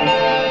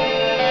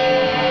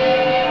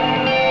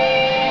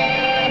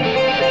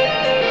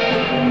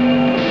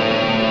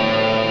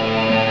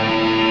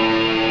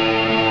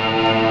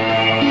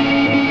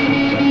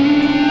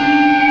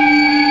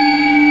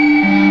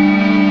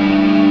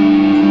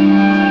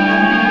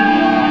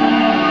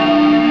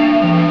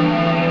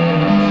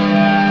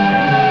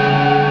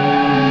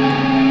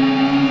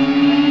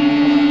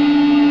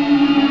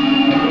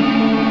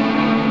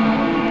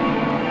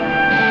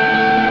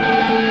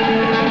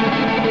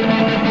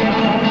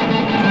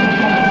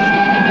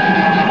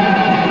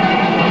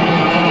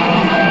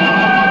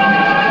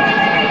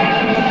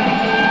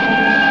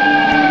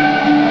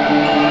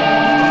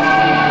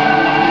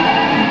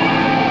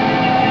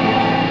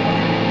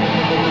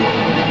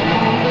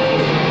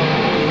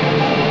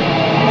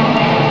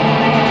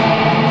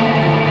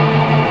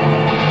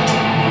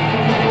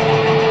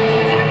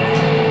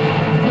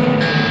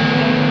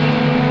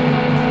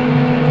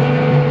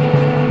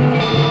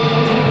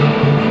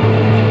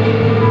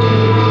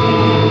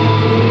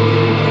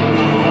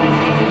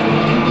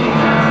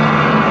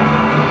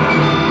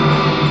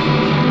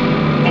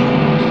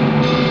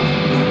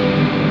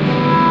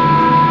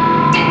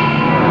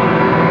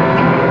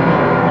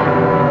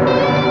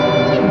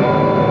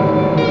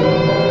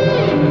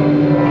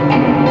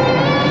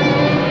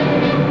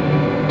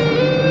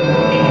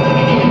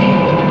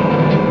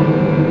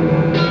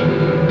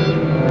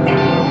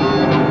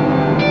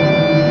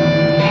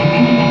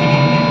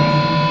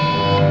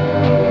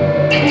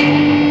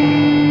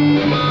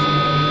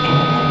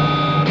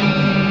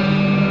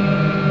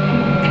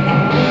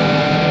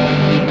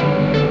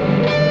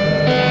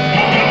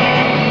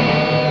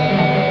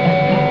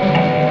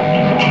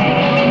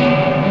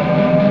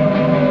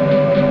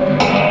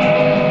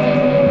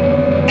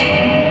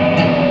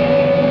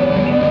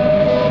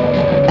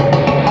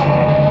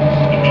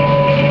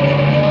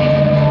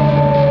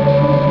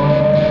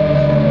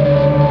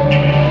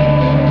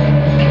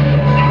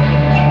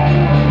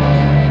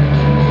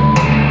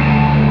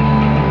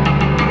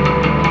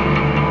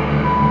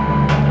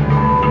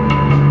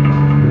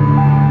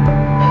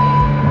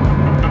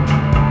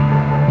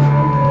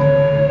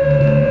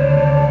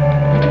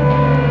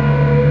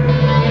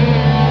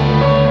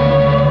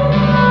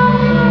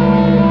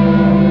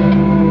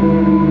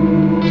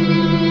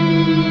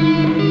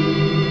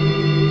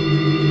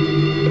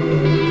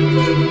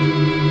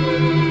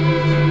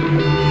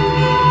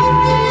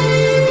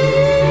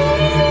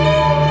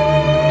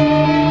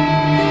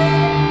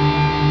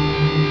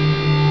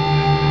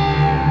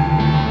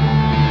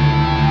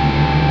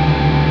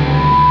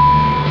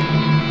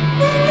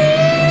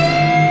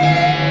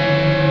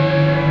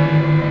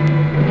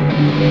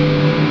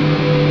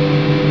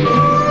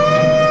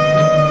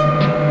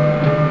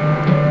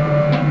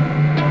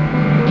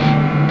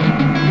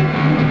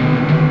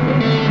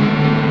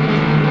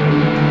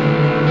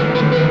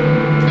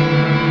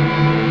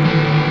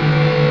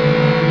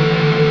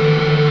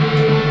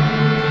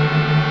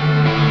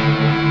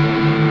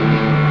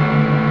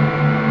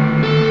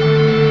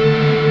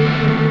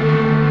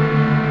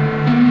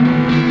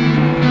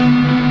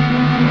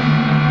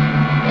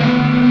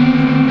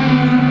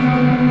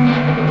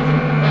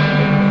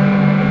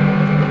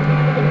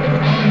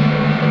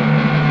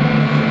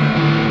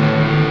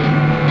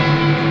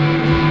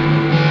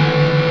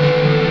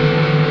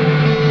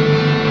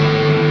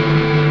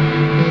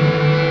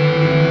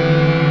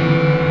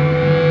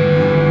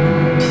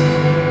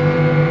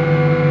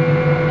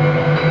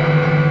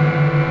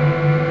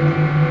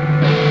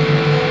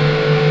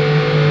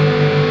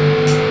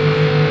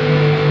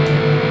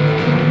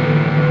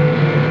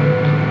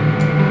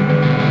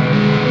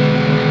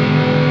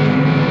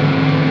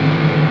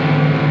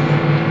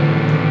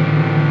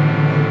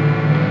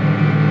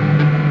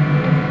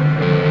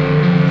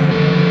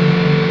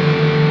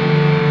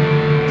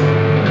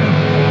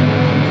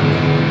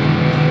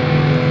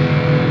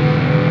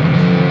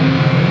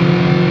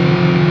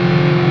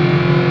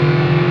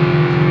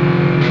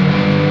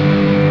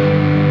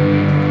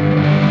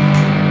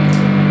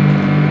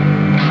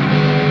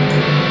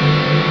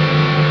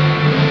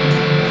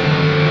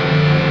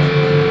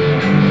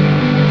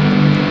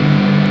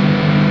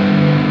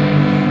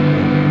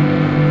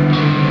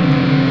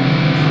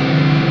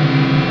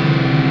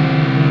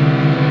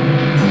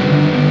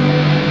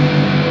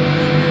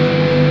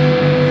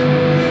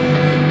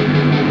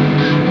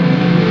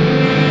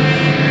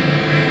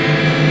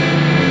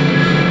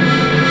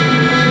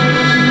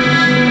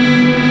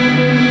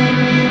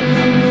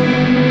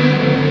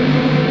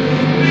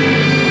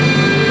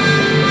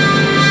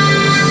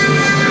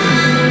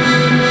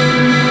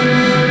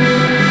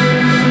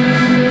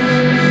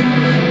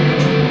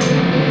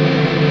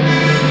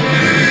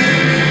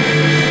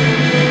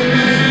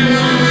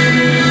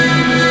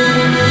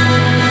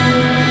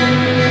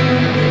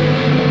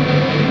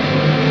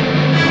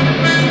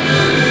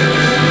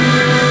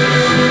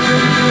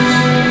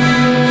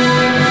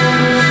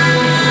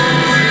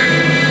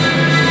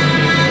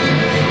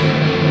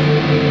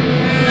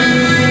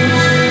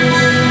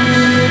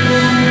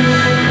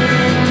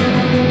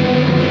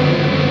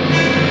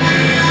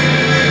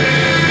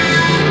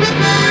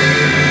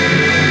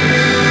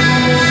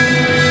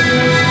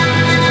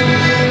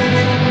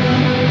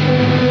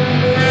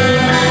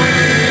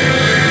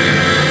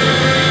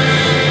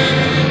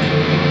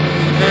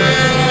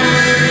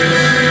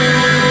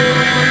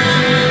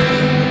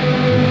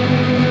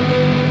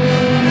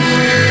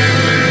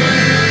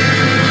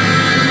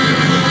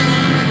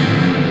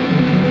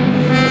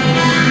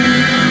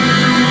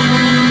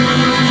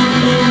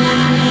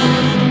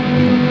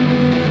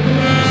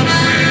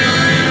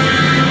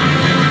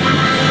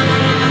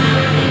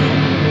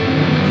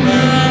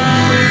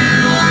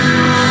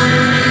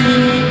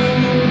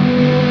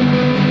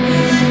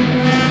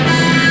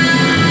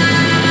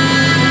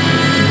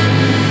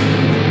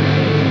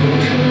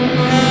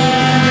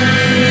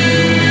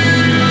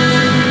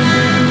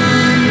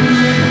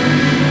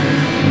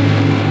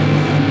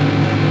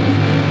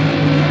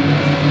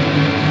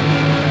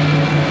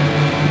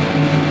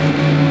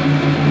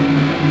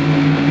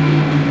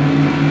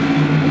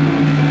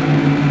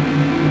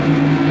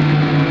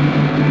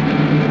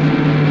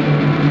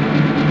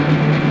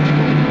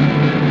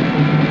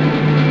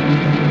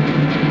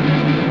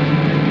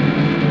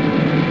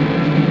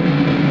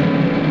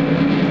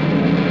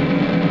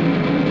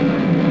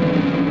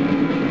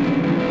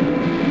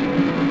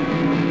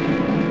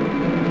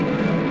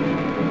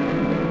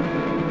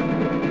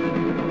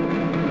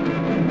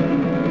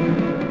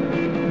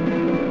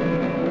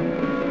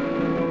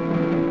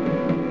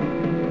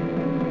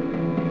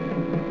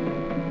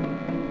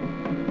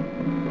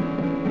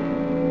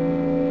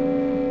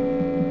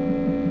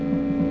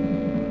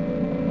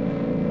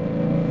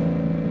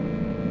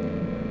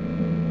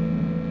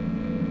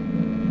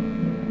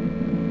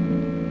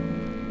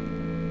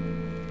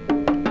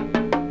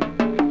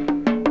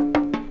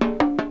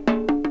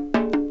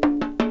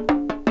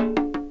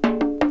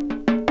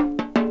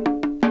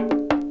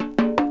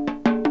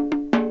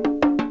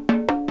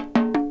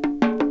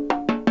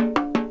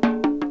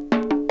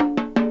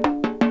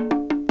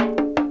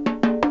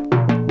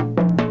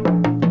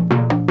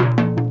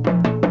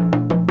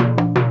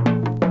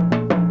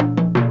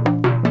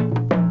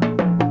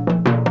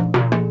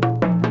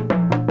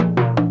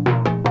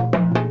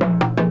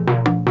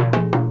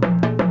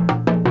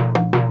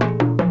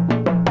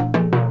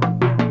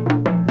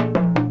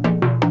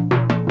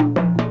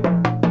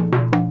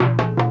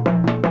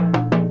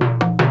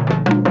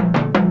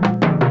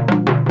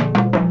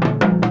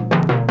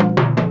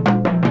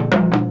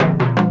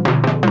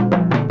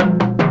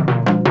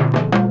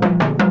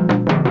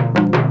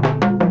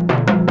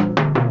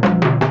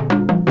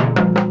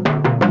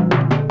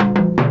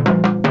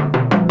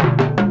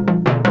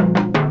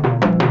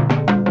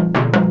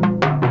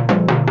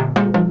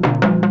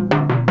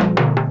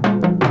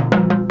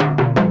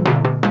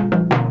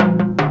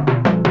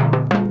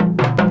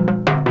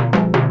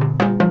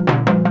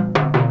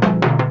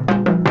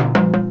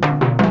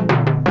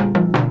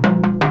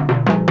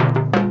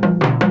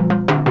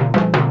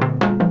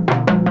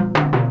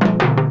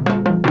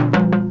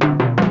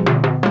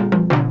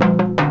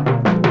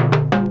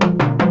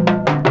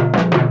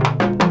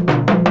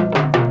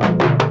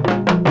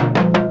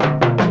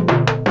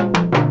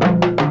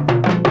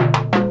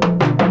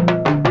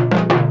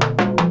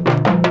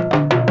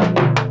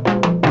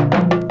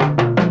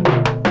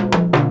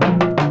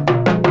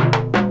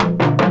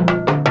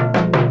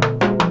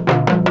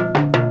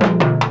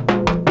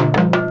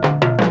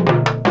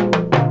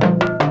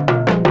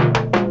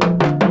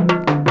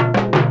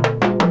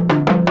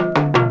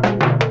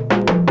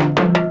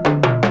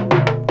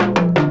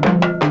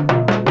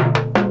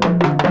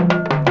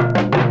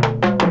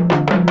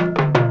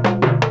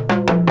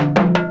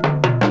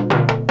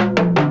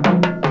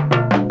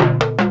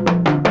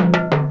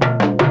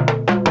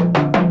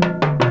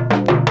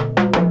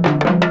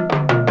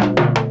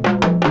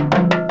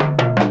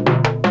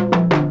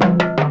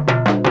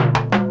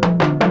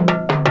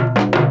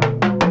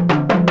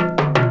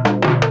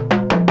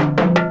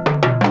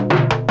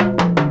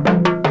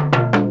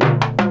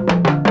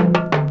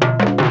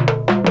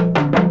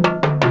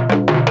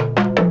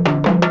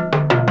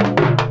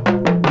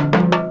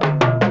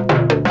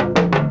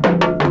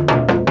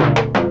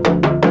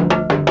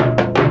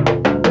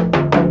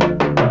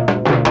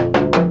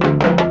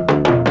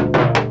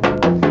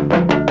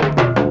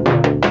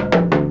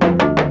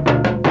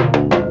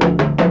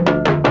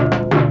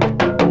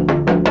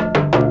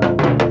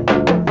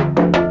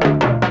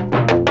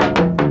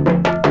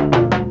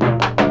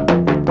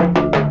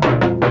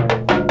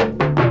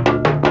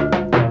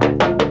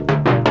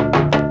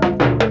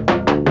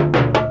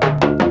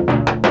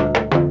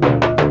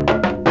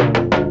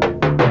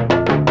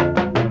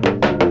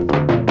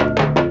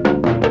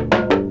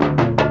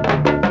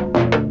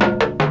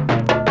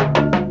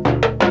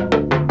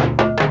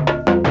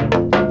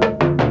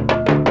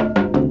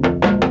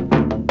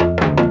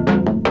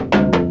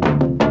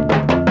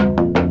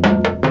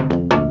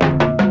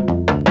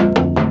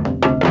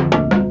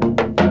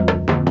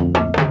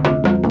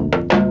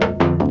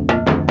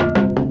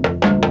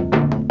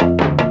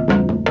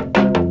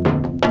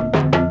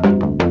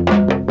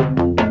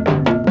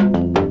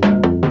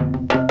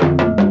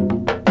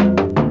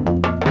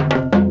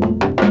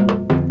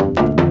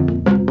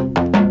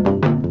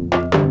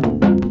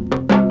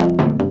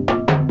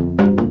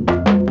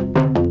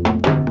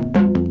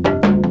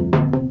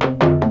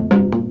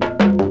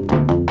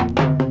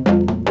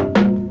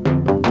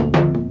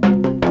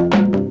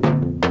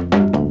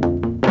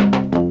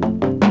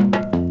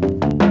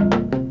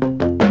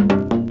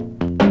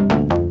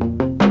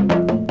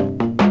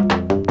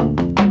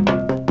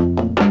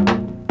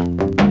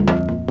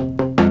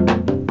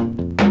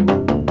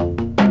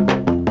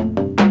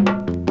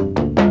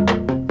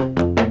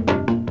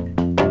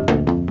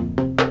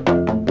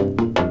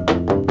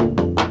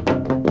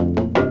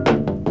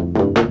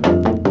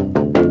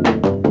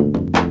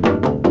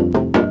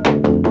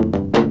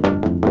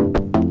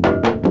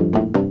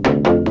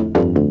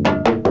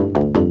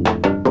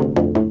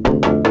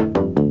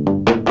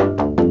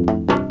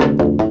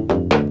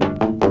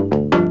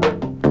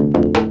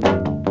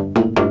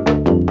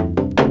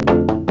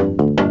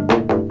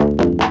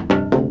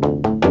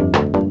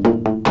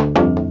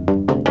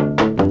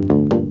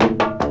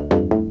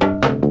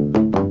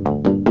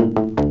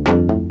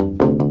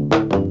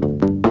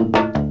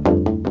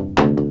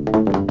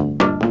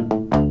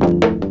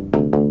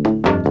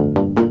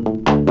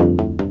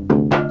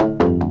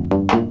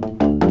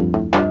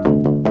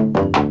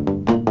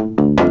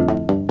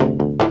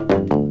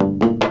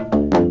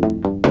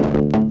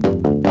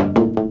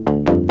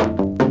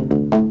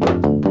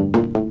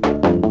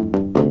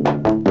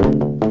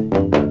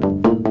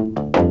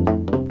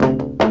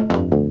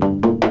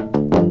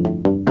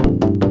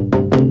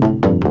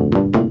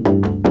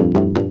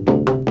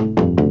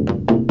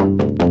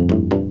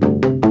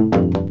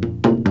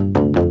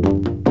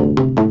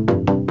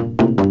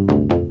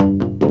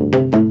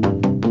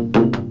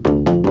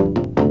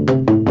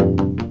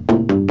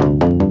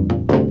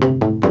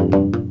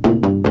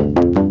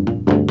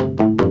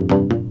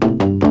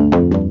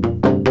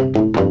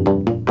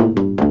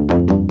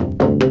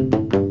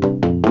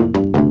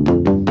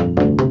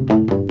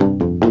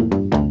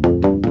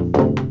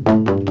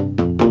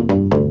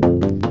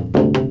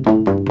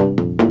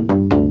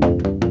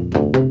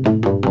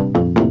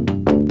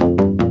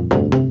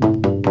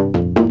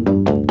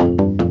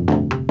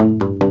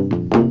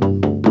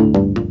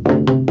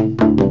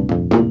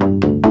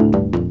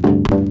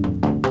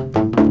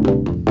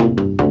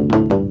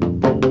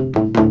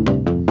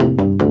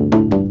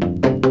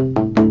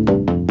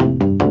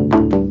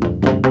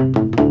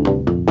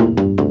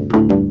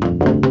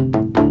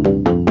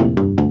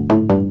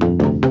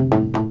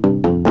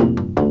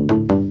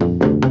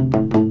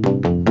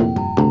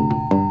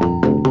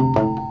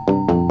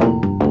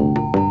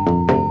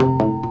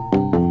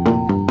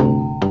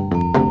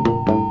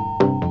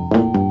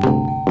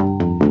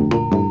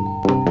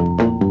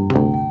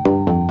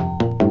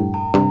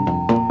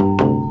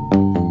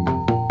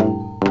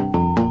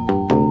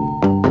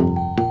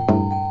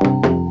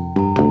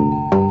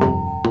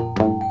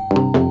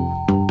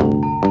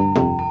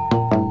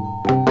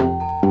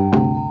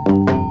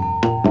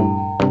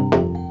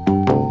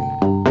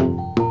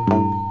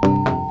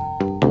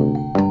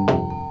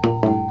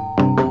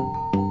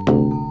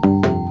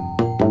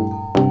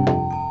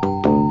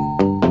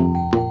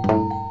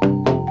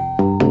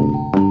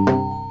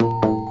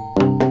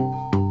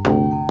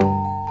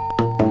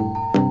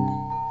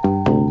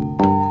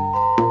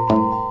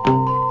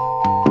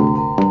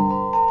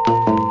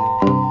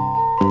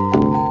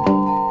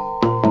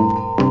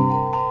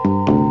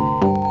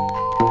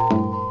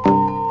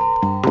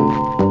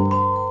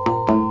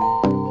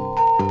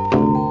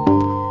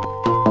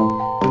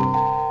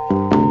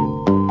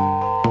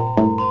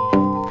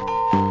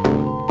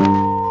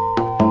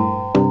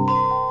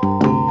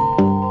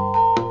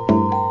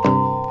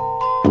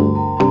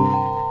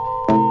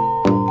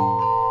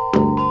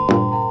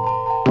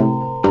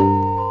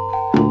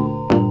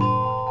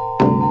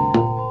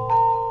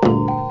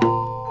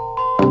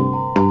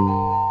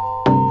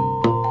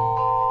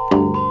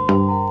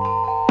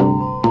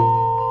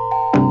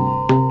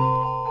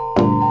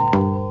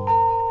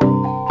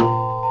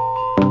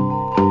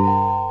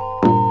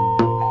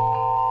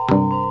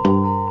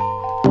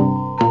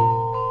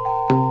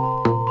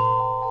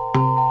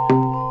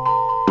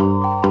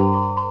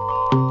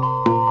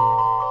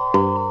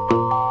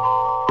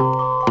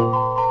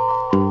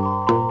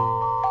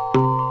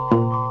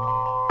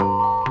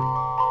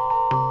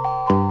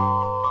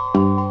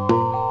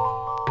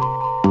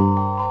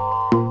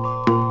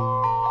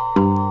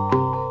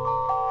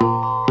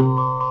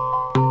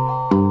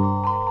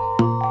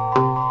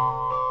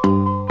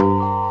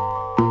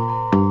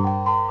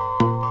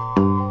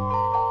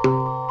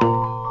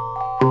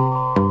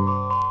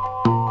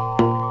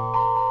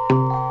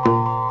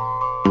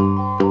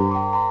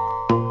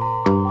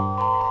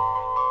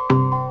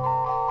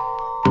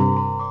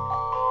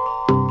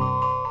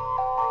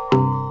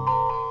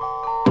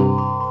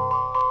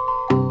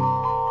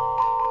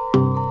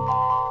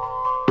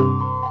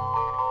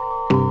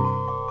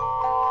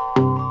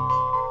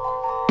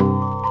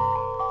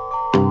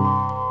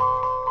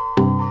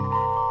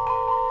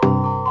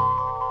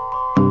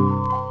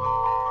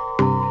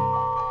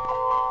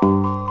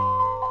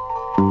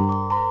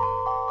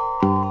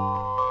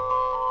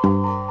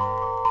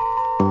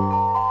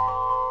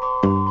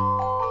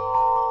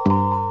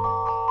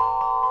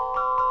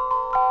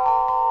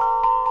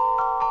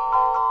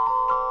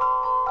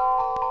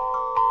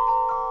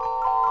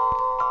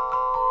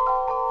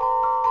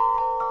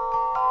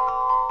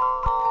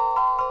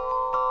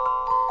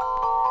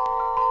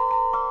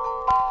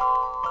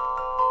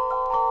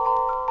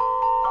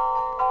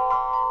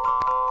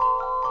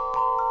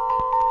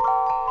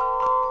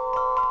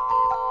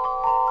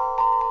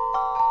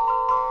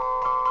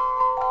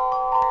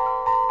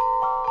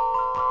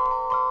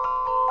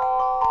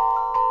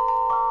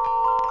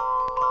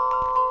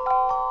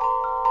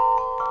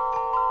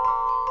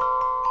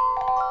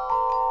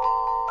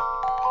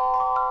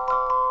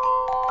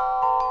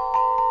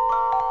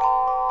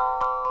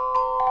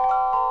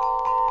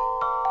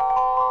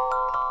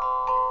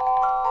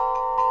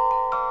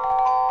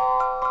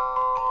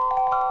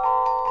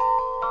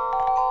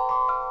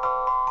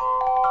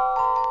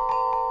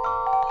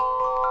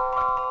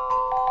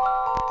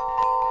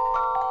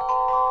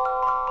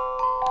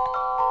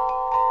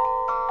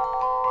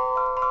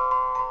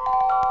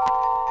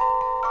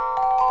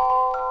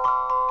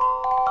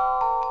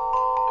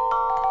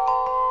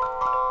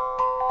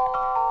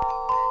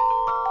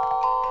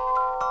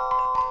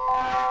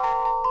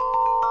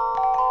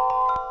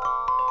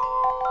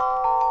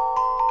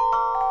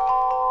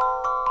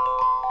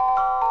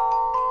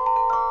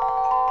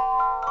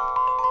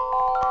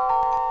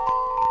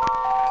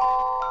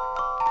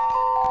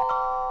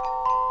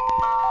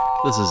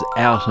 This is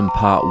Out in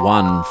Part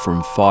 1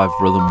 from 5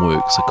 Rhythm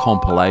Works, a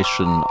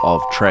compilation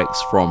of tracks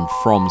from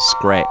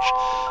Scratch,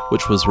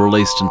 which was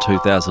released in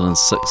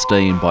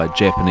 2016 by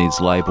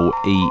Japanese label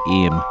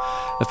EM.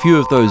 A few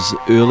of those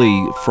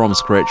early From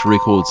Scratch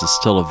records are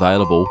still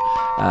available,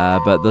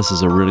 but this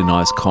is a really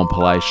nice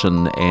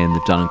compilation, and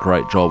they've done a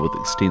great job with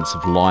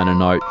extensive liner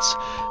notes,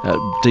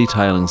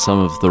 detailing some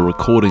of the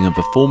recording and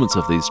performance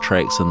of these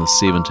tracks in the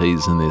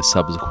 70s and their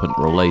subsequent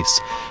release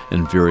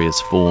in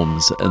various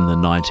forms in the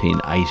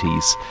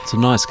 1980s. It's a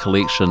nice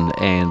collection,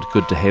 and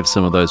good to have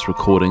some of those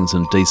recordings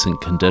in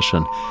decent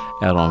condition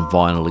out on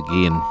vinyl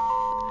again.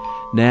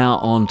 Now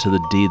on to the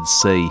Dead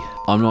Sea.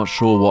 I'm not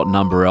sure what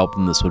number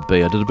album this would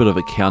be. I did a bit of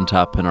a count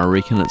up, and I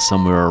reckon it's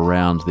somewhere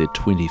around their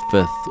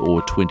 25th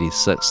or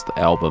 26th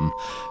album,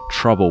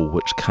 Trouble,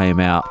 which came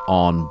out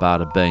on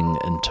Bada Bing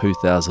in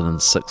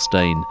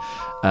 2016.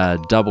 A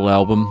double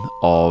album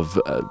of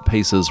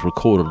pieces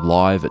recorded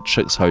live at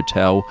Chick's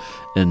Hotel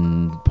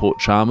in Port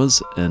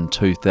Chalmers in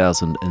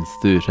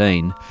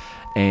 2013,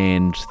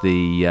 and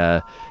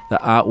the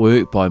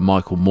artwork by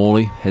Michael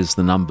Morley has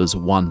the numbers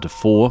 1 to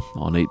 4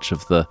 on each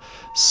of the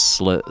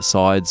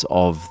sides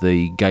of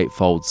the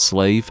gatefold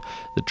sleeve.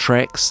 The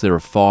tracks, there are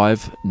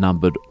 5,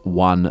 numbered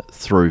 1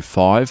 through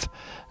 5,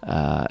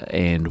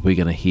 and we're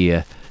going to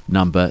hear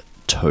number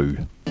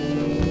 2.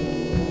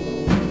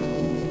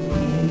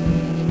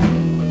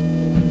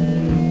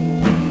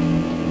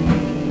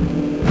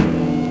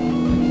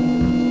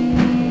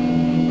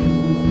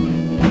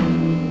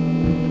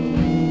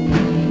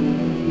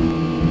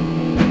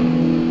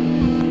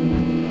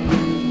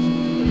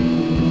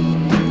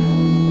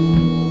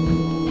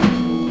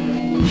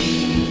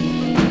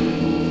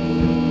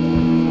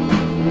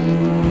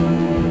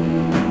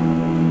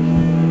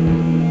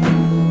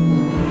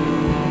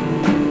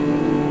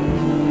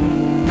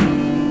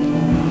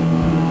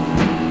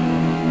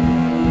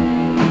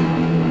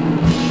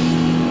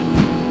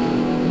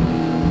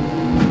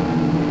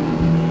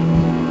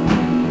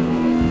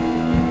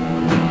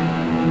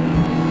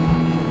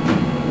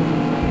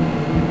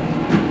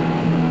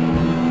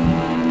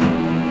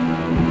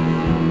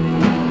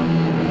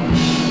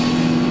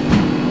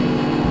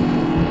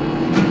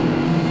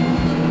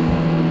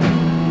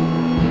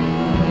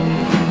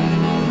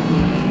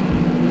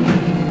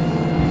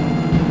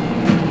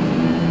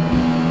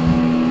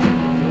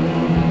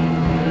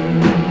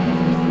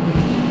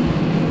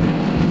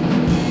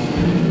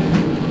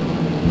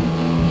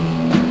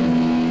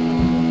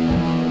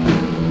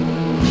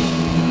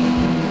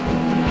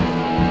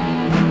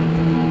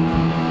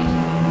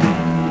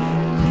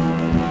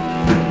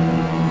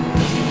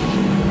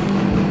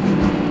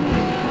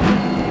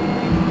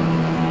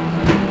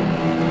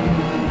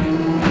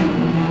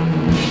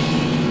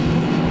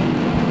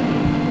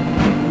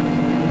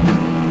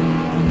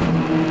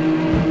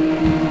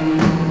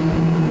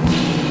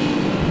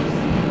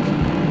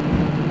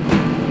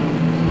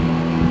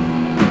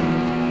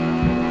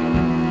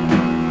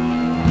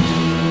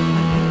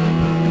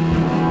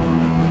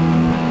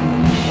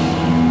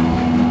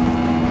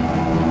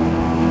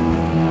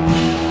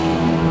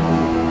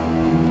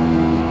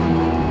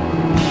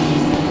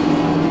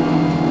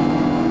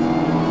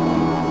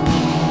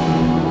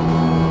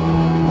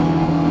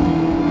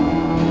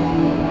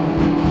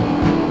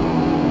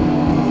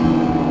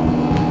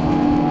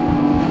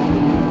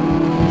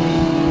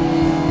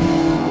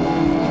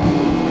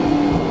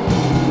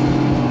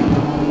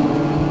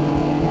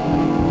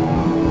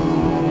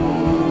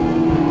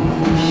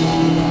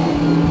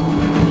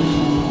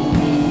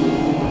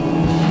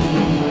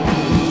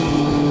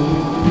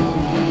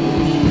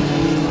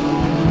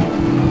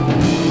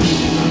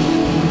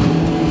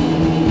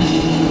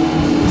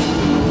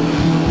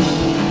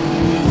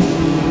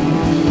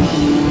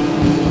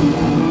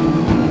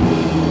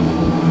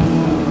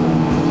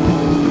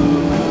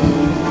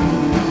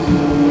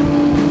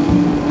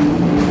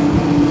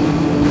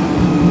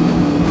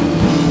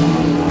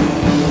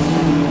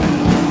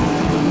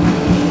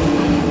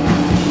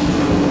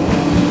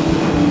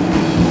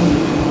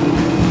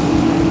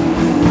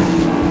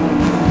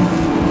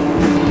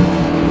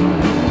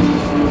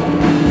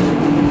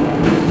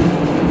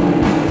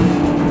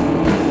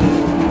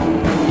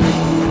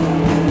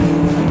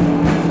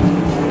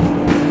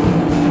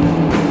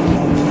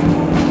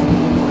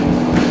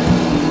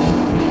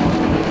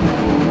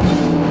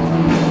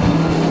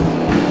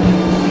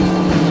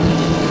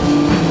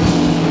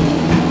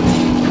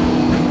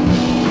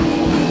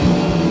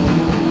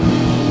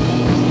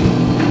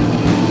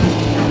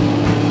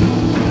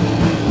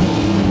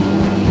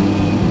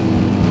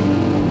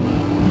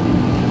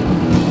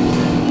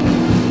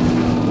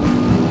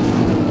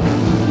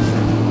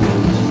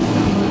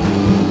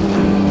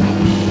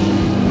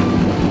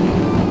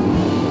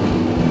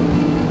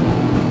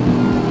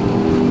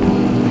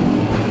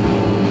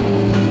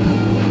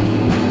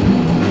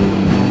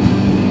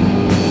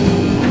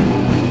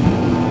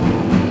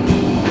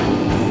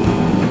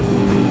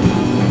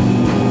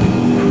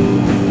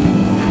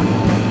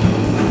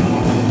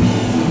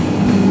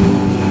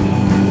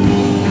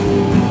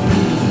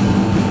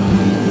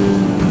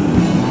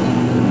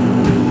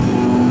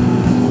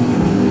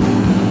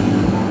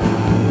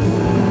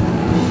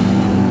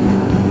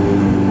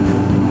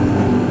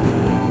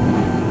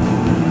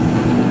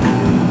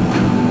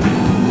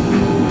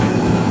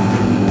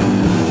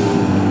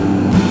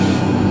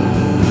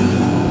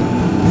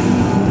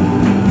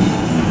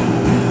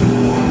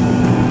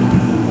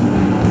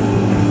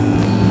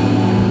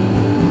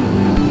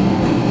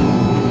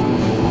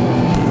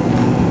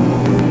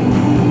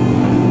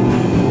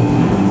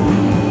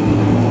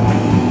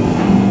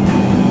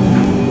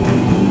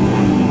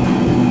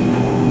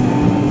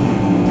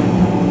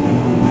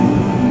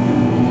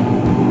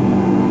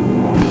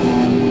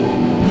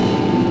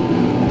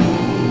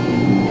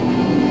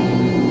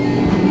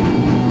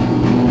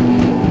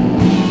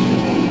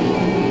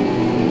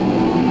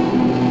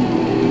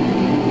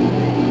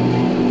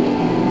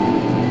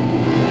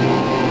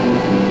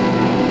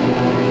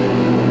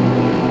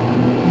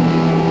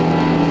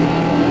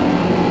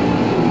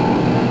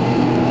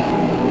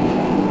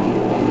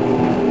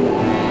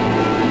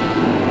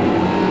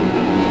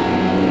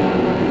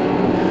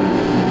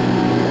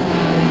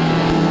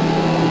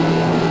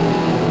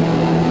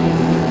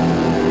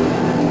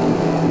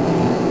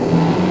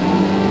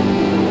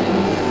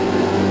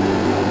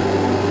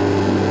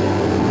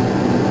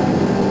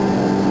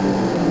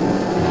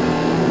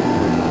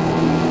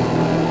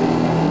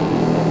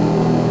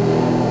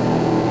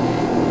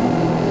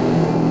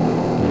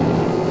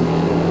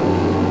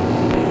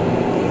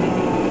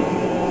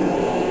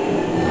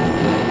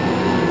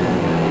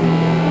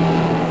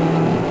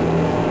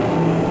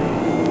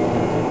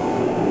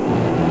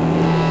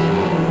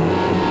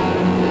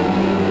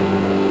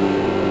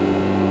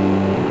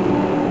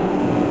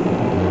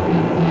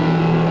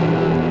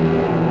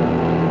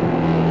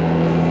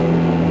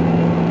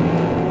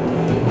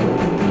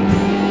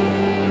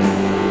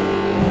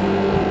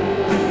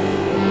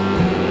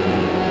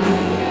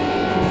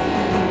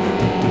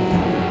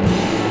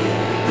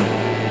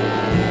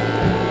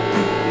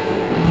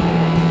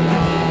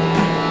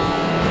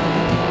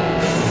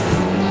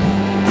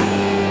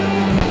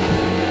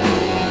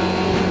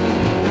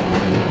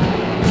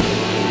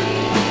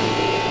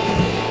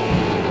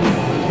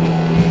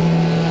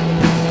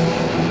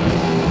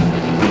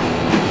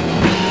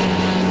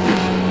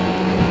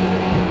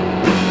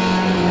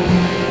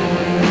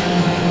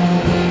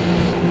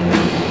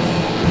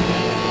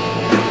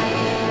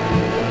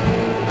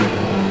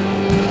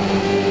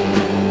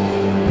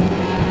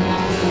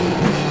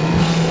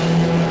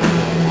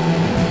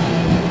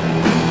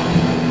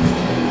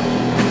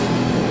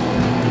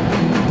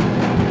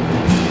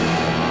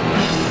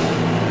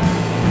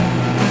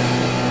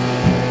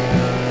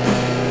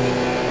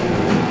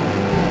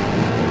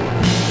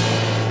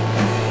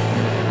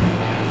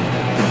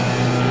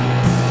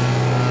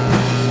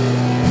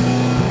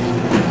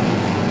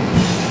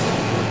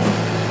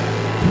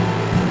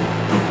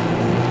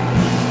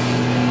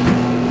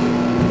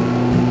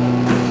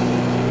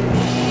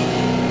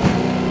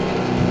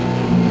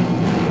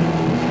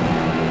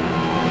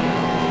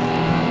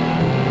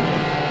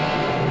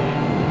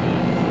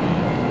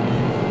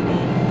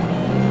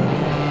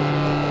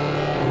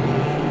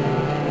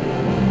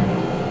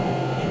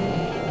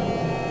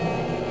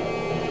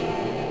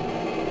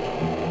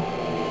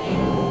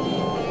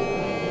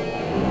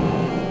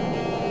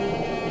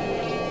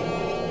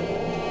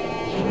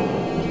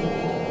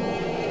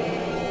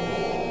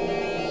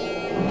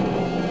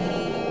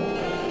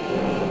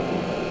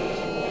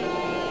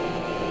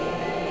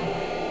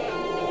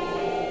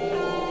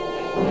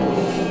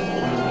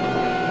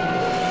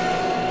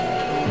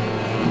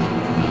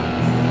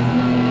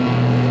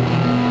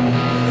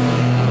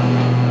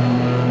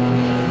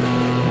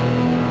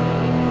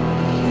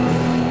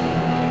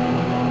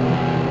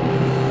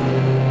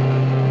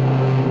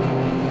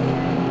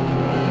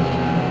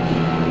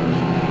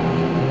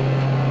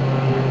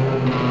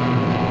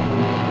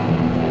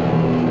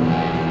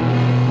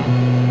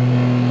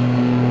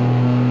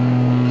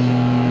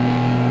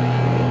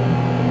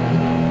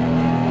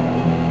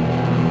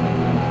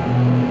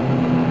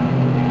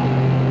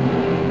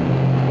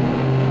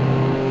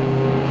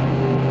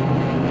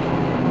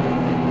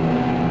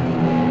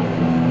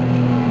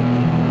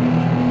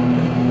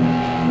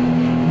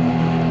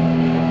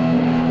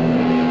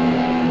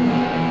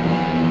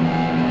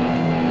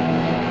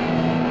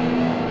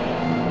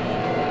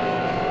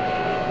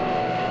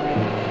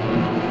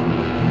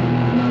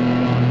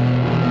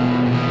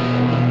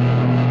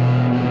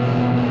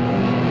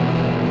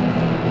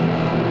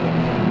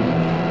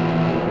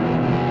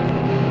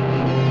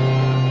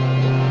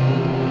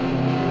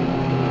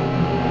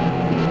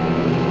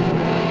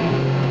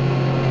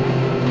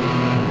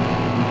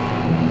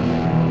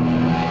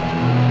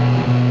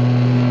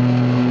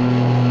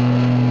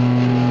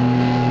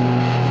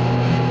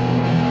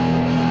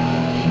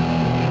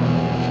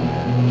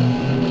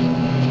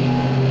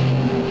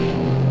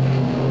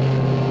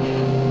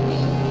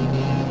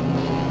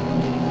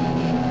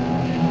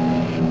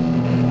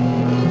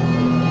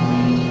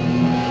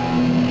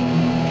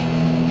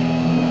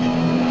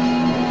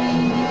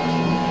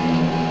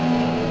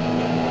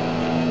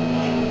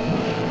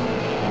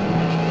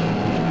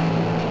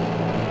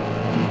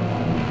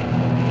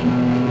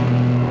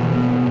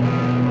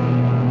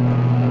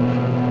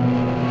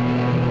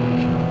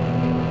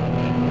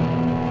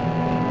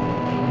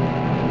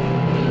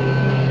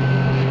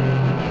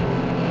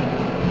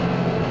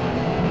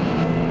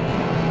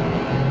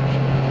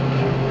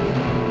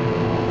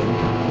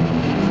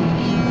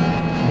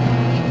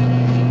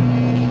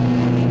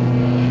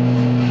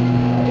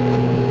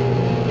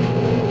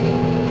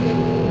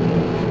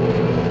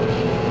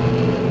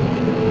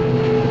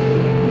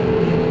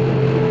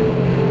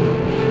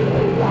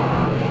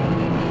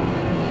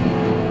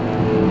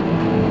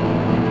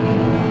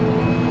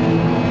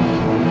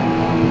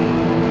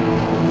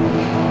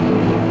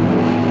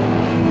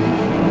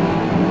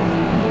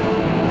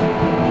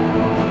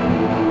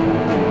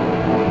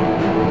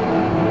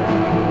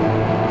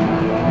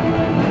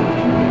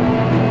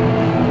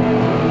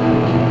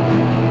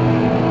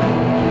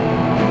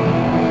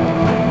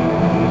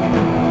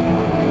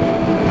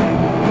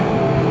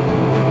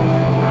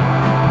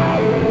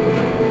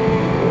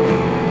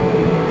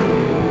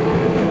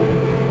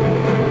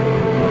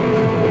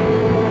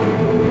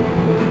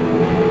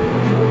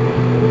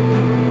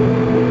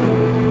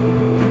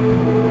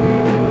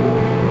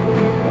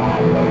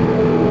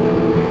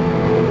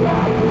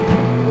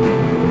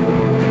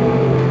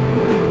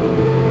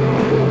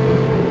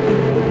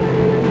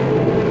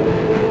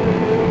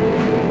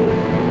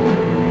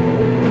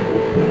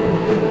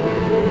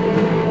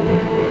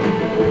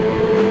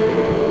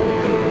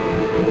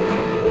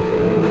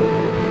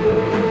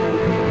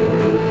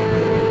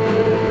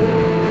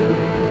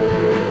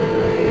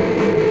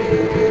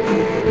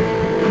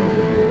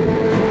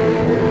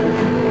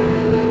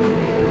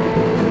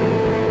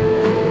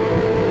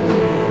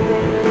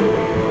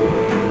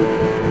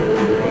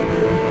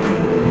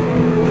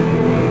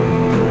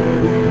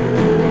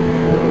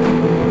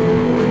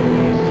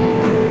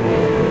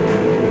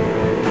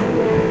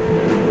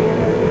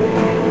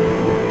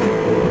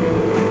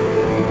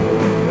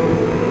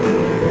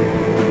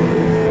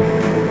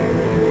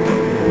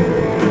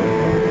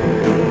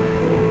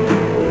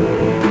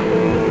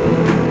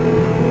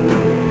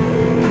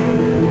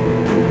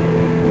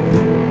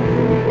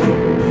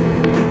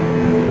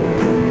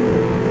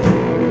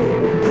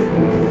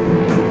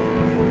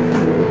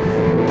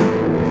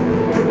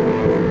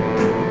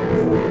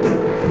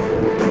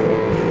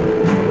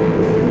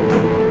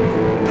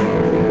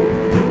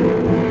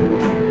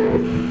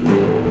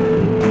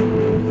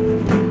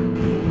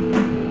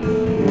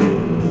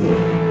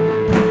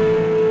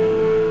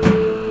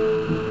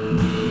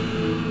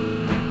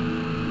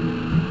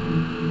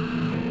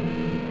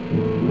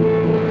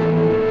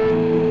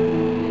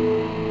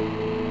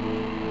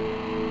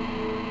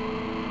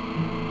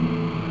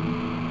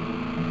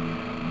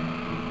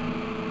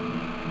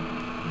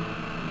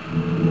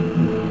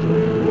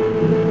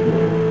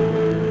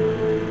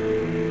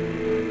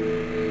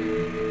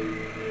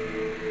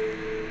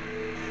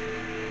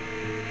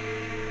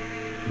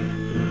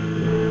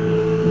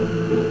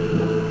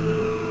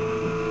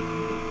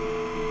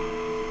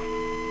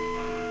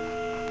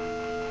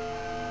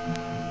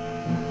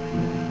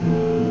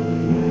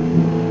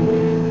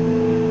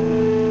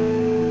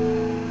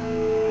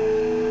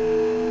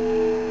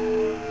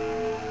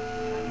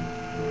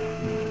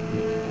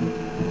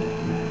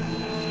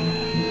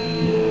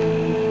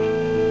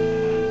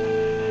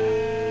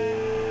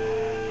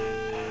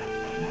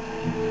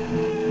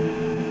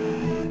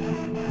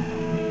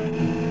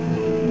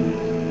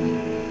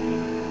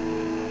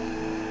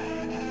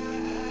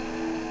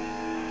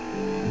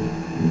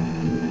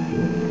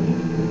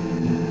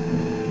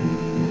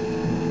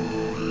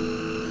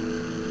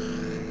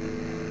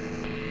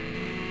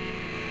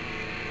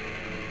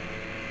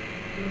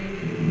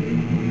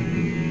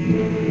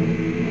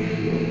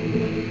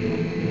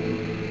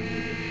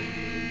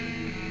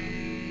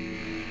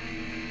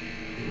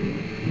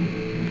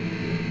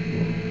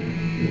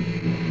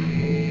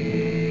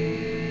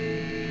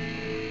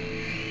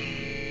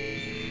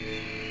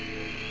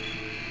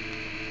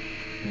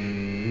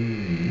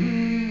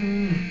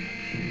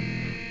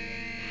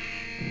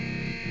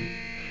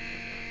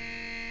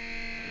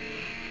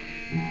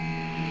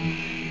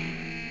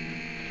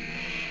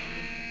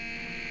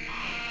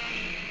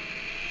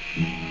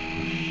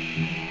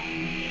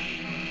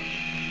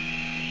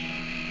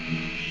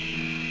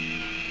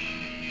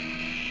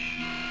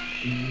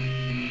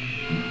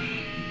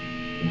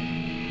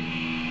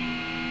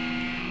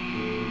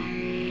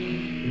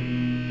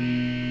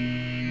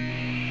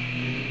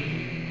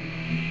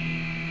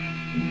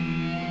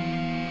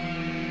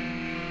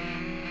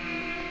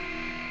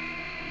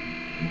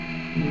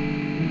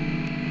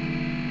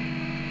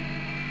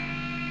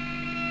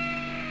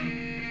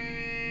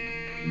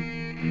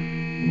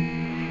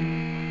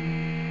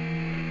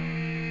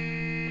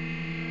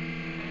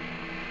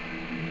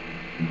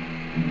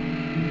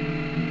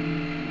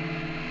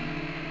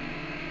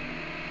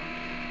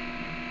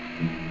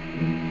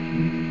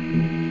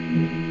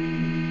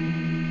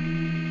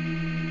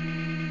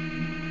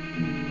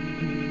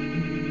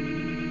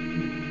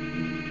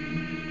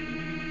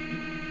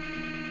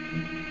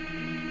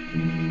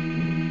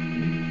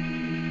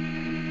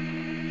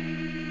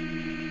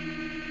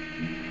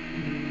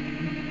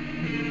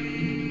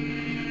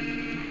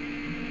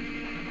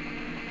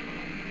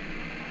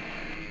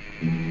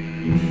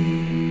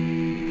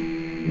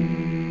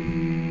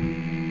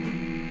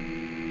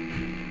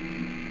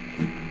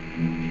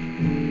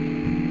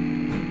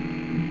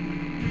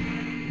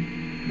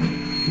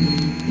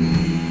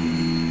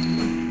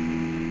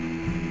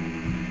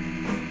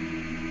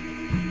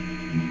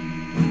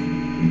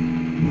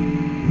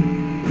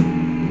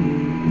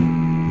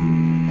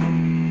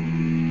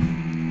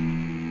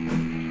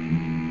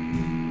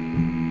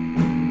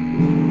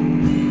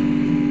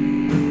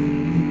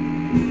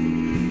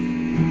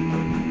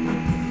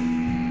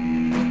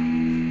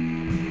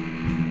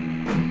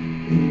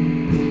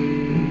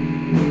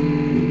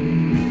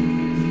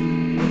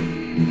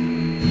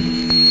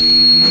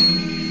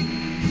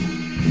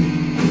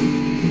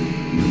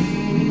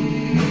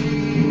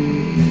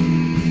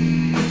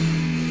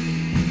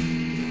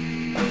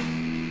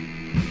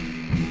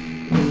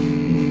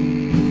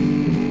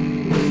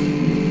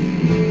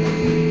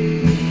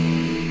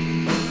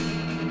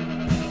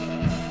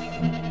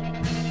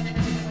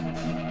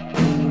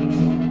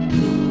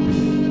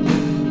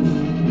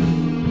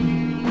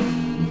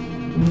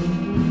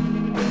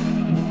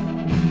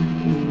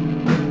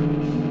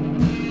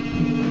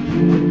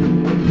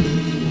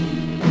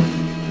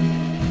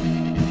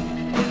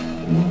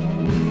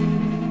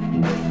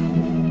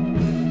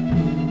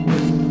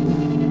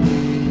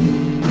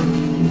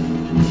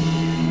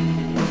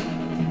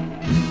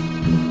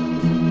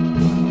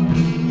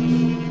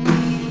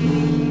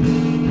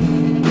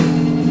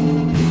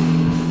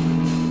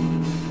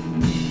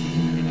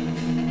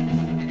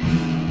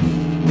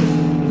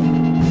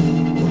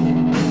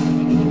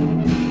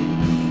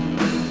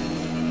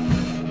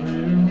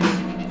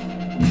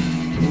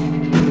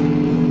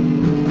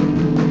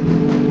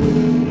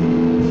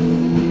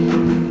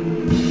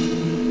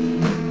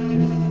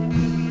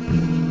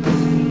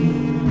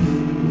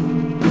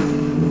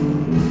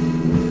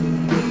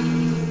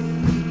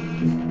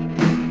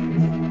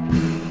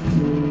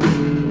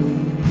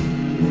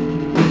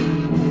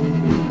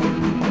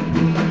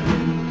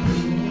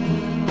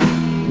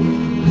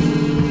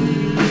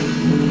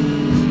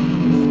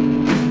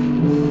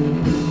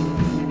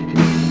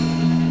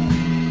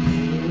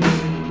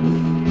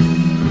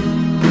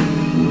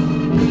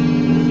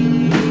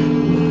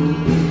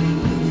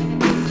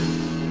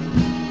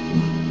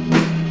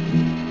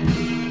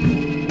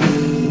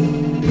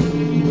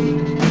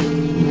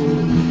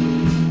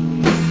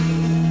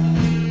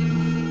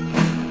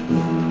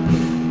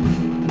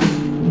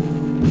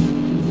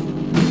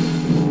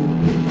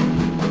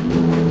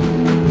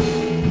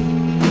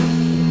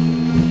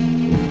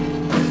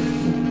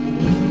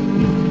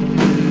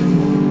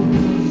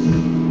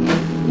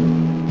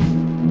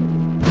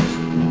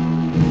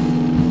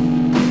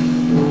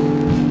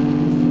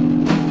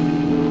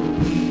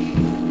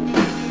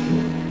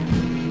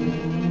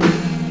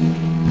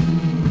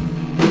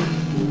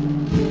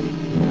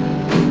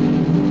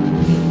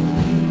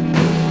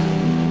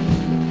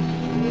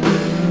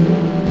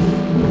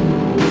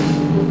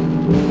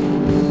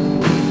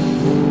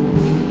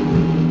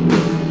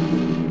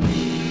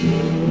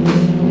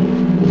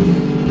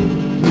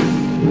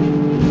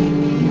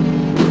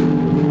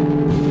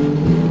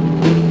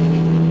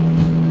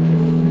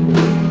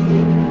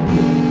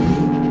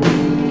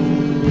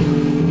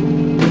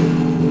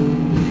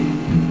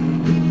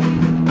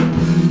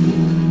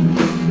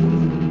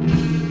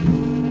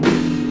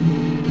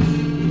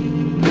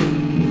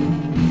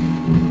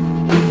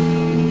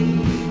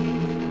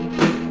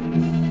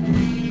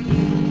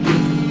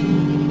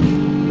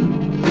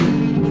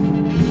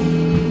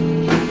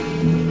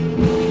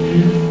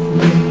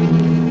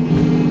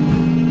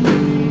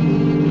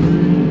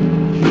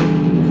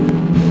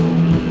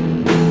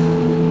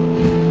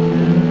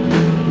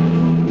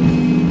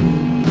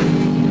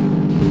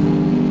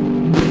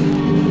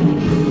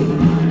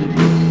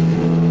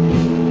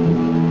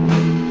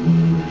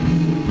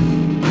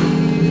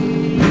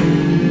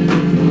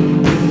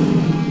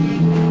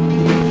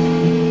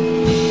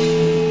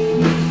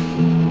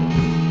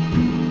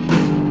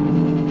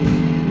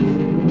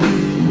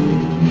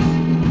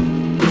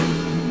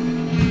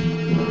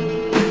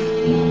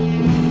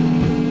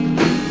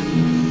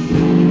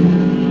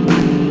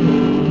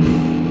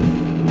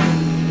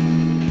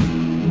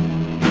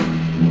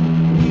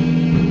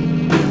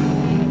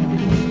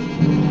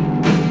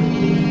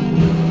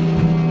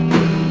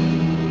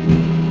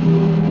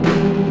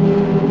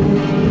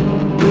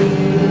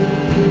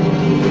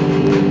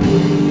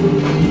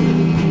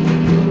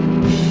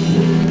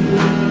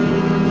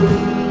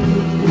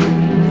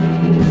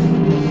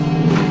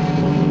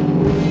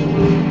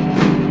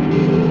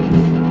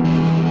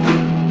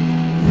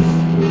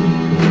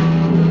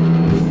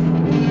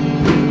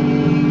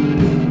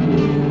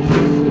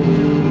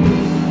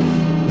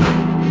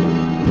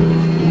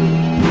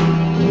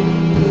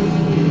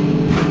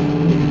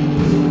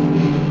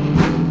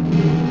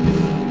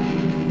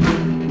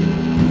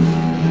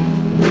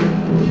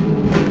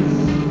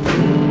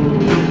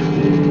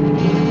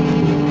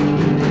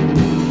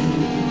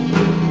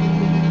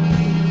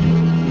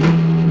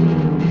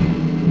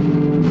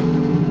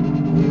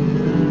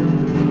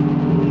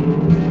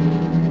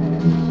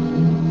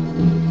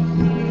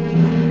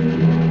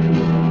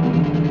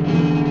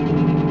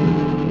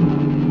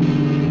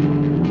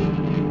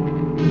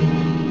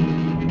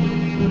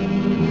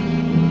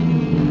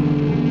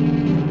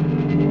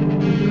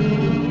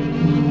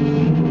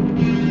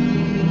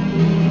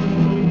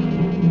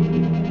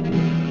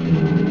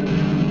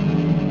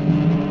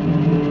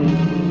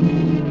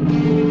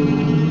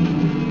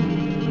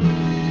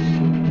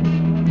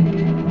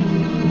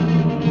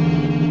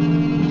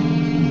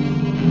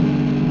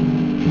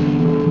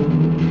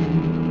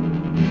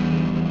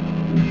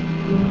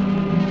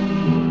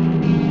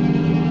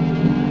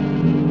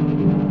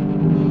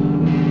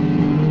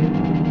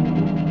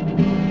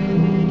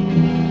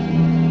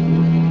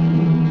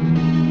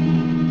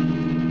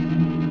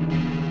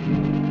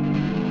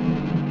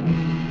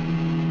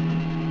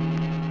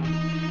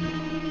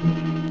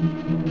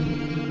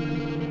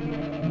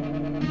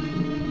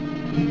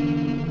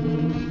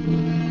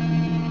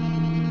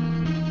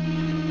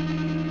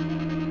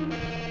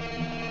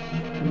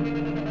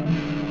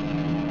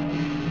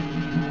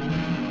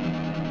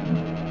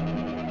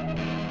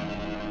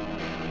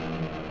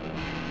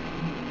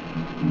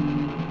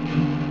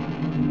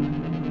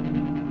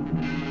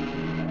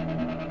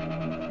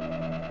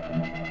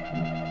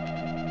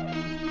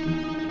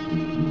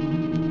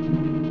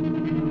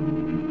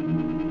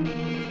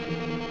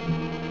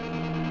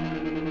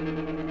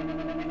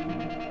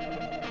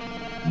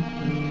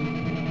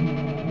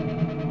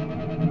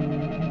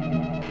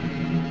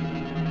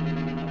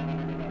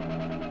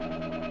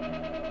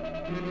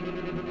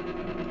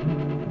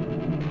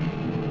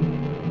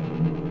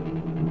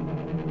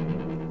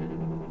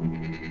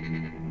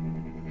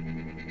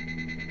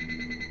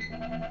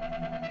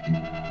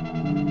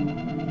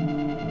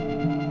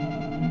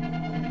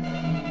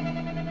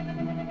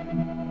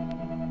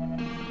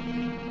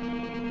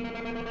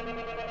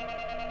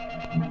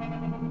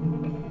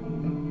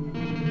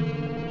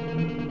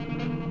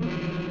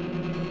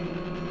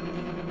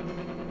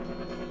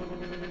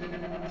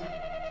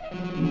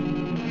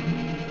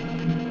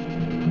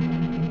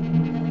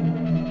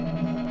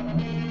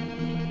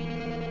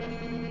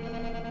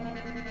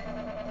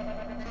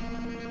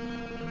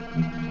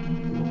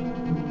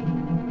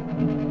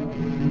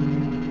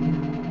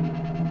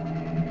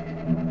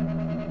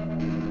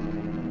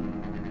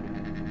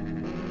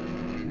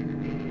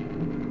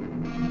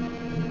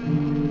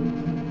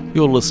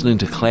 You're listening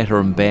to Clatter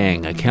and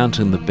Bang, a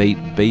Counting the Beat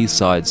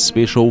B-Side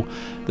special.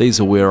 These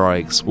are where I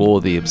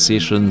explore the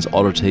obsessions,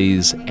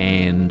 oddities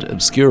and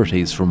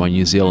obscurities from my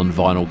New Zealand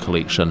vinyl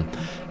collection.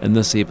 In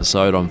this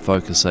episode I'm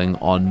focusing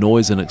on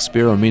noise and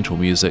experimental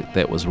music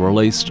that was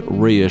released,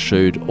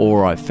 reissued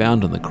or I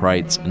found in the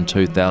crates in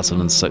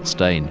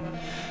 2016.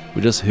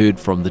 We just heard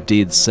from the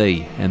Dead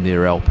Sea and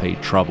their LP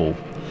Trouble.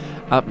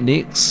 Up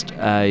next,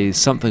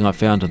 something I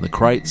found in the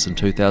crates in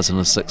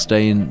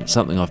 2016,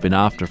 something I've been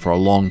after for a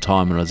long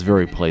time and I was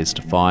very pleased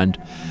to find.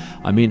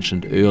 I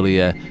mentioned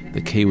earlier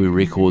the Kiwi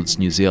Records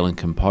New Zealand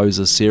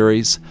Composer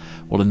series.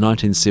 Well, in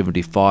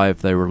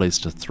 1975 they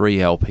released a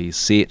 3-LP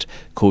set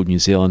called New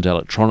Zealand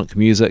Electronic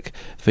Music,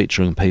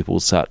 featuring people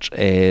such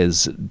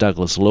as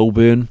Douglas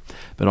Lilburn,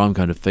 but I'm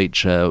going to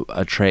feature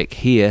a track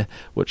here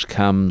which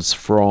comes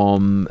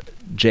from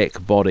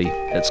Jack Body.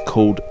 It's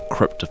called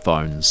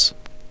Cryptophones.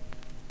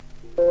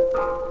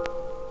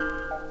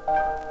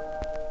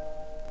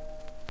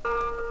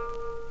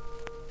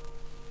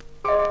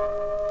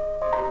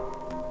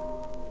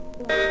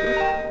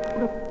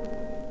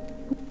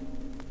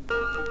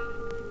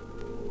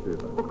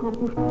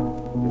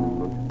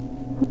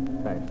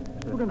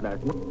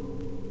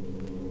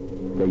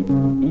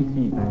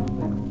 Ici.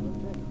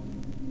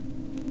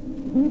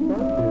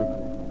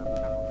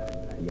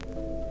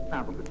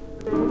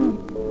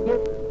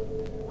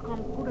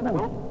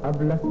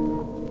 Habla.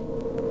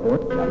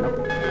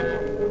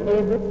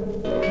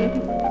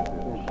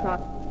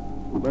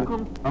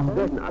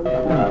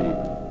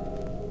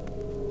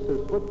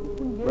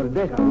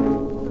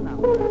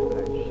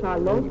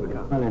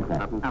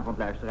 Avond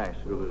luisteraars.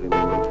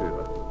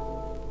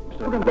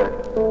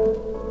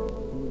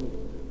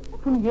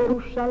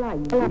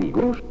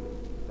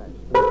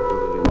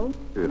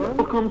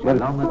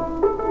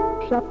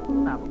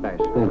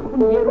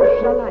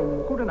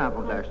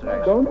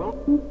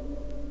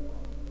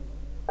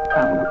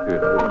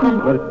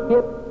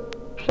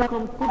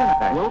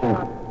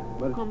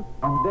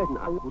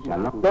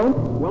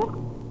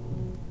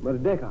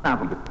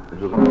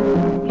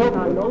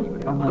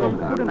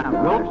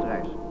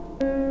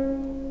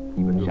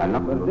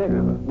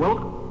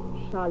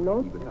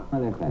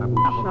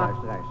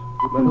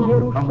 Van Jeruzalem. Van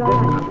Jeruzalem.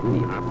 Goedenavond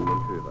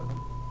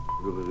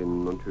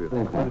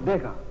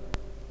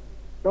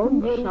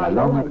luisteraars.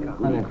 Shalom.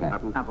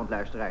 Avond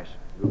luisteraars.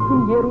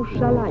 Van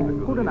Jeruzalem.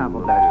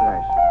 Goedenavond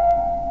luisteraars.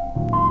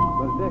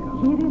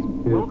 Hier is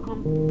Welkom.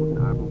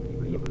 Goedenavond,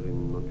 lieve in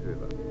Monteur.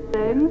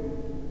 Ben.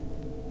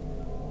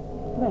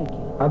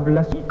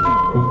 Habla. This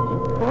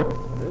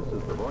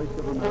is the voice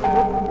of America.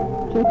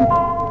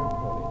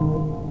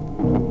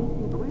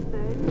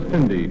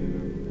 Indeed.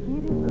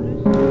 Hier is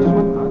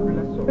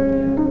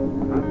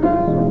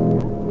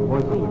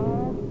Brussel.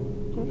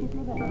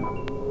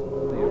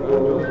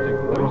 Evangelistic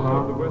voice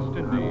of the West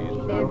Indies.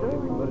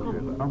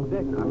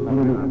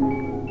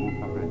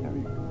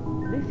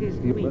 This is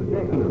Sweden.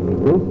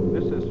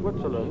 This is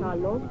Switzerland.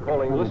 Shalom.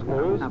 Calling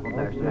listeners. Avond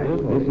luisteraars.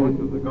 The voice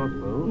of the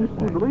gospel. Hier is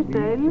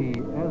Brussel.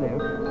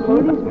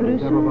 Hier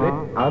is Brussel.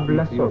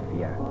 Habla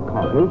Sofia.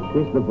 This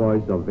is the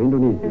voice of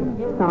Indonesia.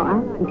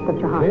 Saat Mr.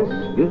 Chahal.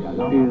 This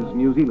is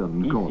New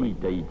Zealand calling.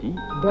 Tahiti.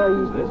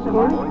 This is the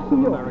voice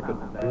of America.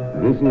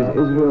 This is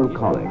Israel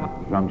calling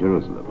from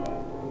Jerusalem.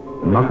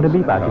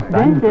 Maghrebi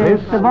Pakistan. This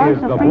is the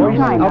voice of Free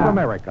China. Of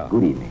America.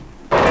 Good evening.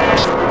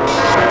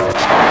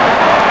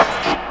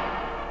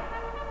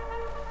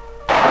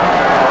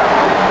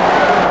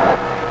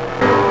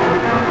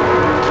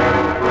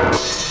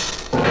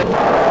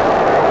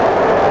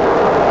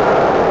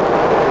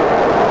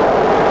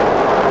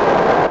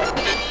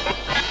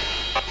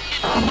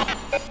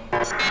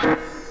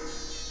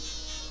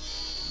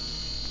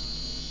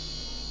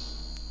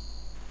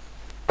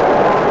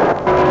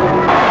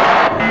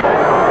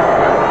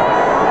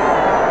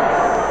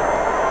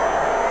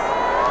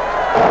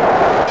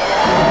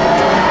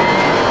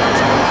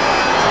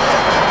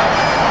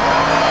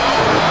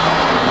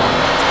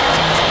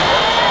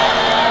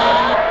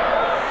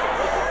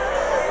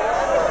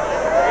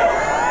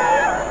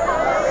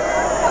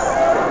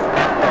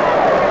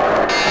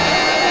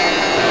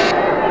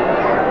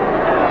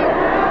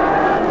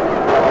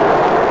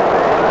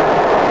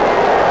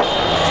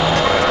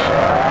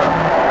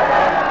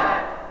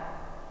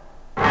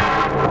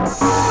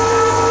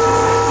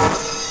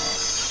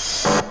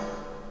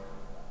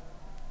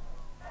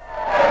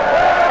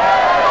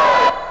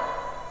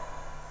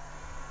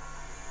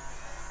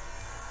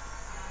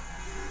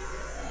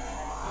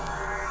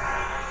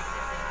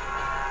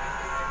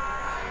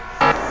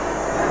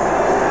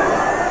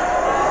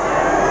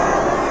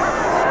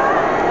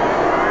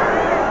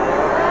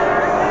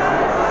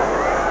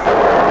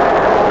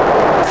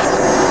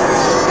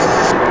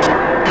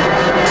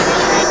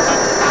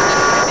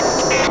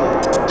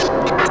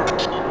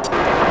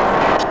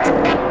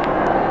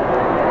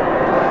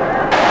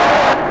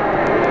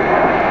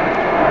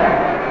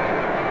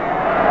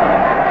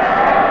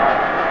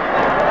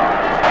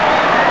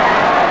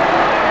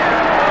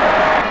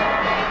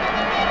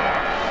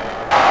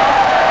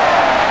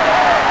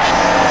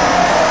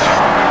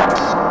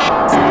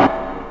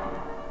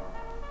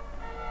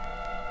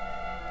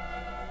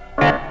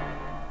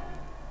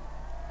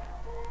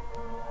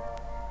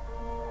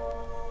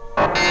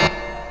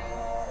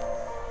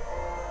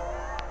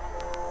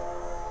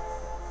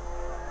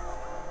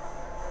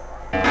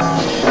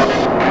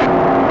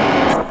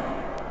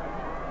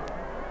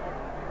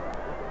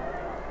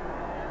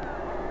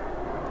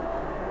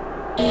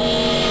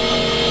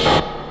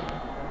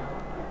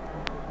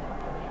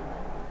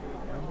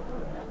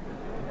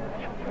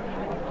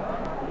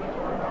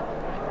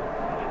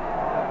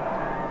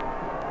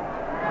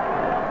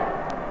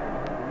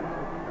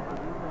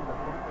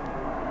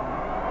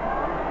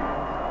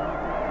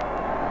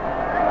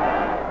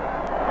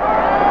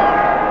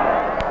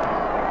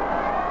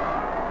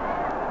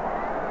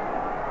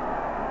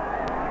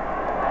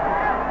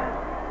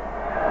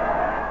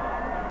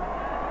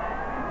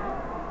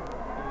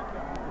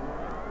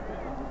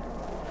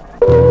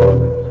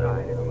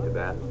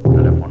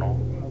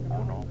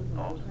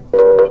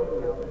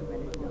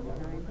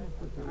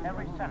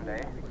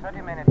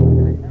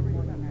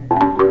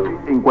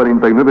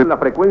 49, la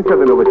frecuencia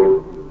de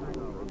 900.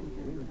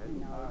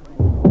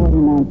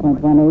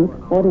 49.18,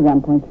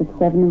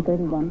 41.67 and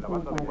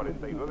 31.5.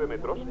 49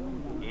 metros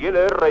y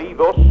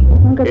LRI-2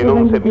 en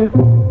 11.000.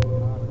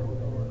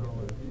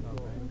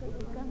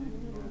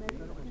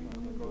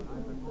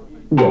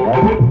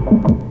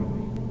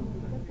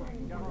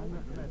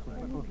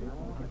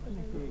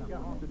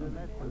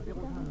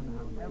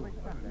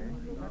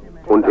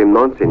 Und in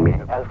 19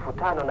 Metern.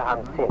 الفوتان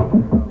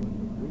الخمسين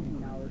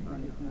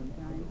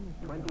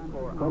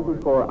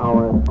 24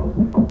 hours.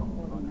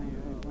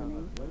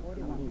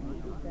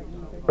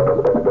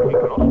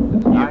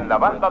 Y en la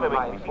banda de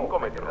 25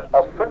 metros.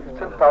 auf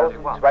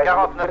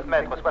 15.249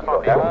 mètres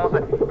 71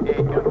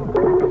 et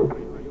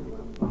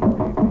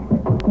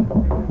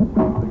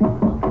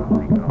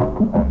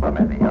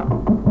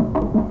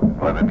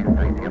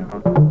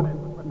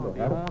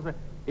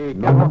et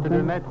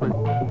 42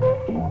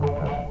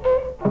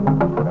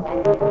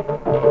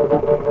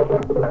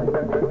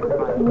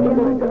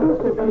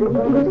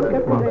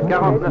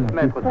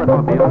 mètres.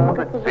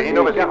 Sí,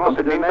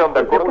 970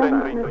 onda corta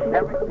en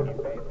 31.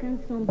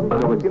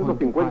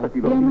 950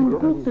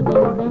 kilómetros.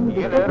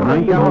 Y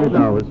LRI 98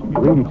 hours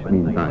Greenwich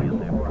Mean Time.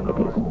 It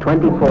is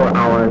 24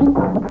 hours.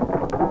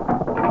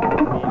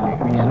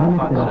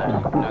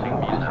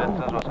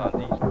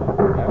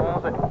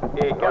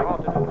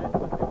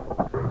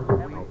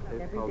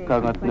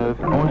 49,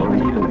 11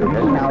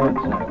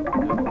 000.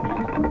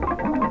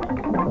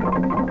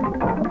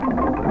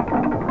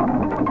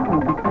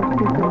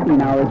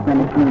 15 hours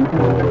Greenwich Mean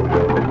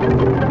Time.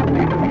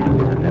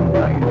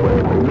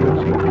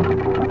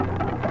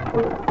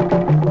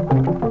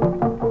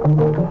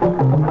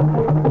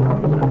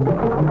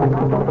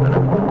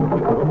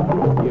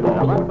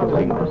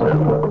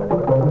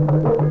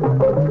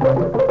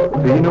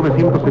 CI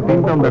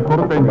 970 onda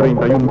corta en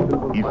 31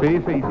 y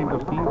CE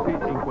 615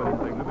 en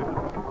 49.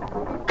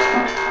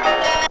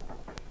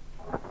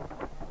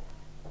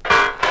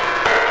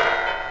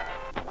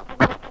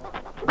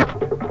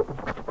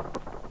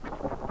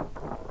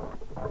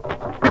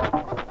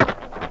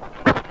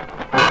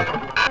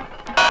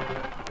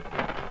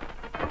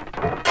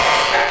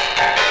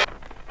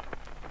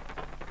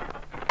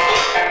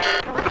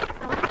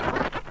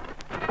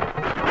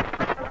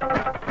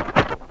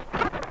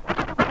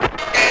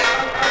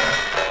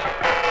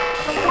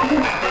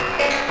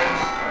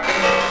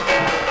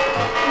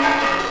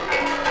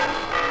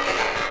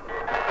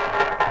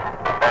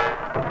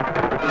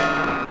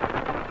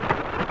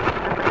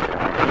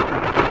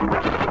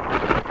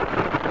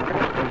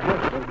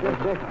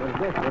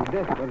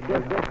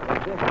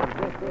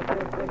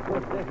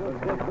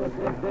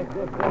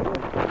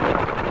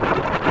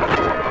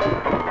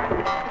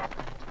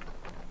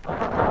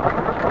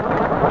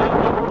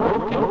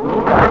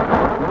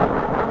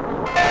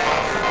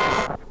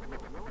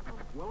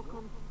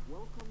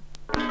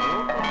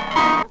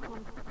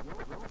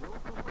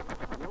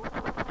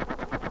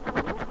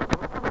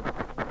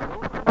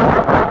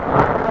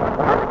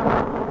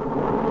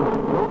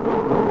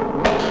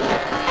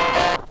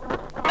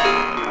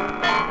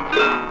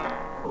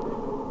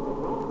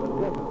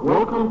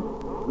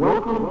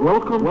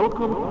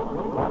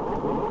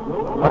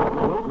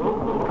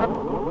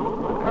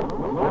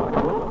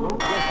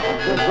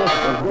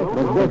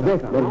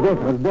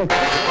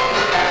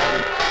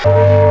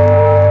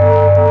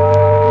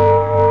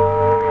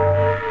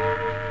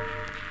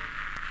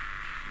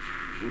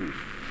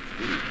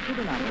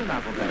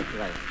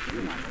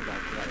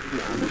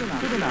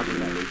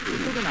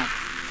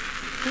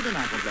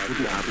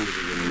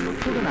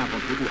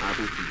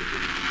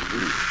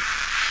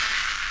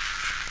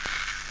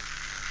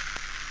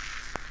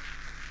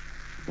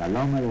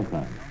 Shalom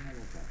Aleichem.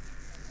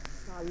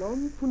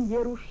 Shalom von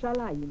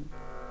Jerusalem.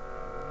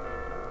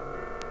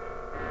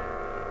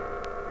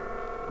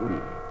 Good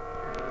evening.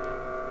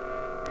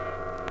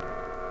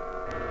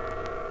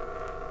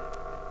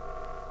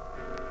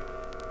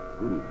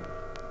 Good evening.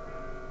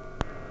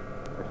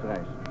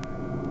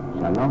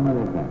 Shalom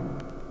Aleichem.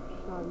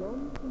 Shalom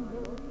von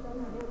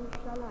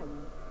Jerusalem.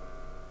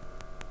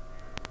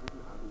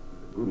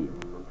 Good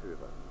evening.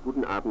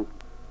 Guten Abend.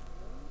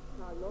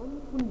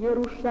 Shalom von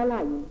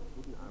Jerusalem.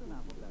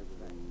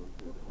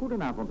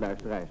 Goedenavond,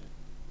 luisteraars.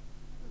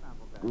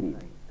 Good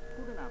evening.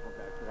 Goedenavond,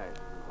 luisteraars.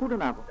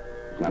 Goedenavond.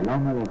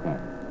 Shalom Aleichem.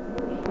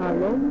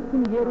 Shalom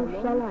von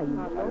Jerusalem.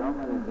 Shalom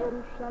von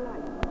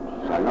Jerusalem.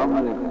 Shalom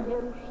Aleichem.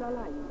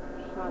 Jerusalem.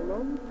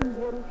 Shalom von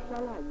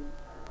Jerusalem.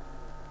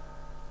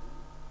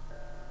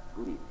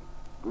 Good evening.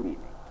 Good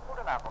evening.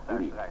 Goedenavond,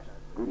 Good evening. luisteraars.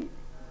 Good evening.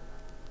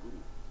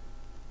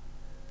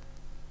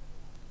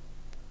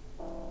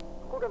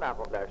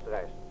 Goedenavond,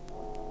 luisteraars.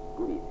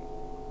 Good evening.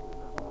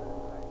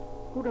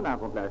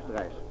 Goedenavond,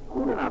 luisteraars.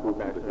 Goedenavond,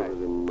 luisteraars.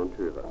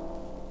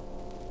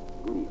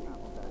 Good evening.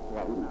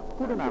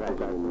 Goedenavond,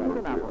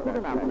 luisteraars. Goedenavond,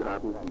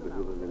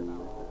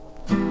 goedenavond.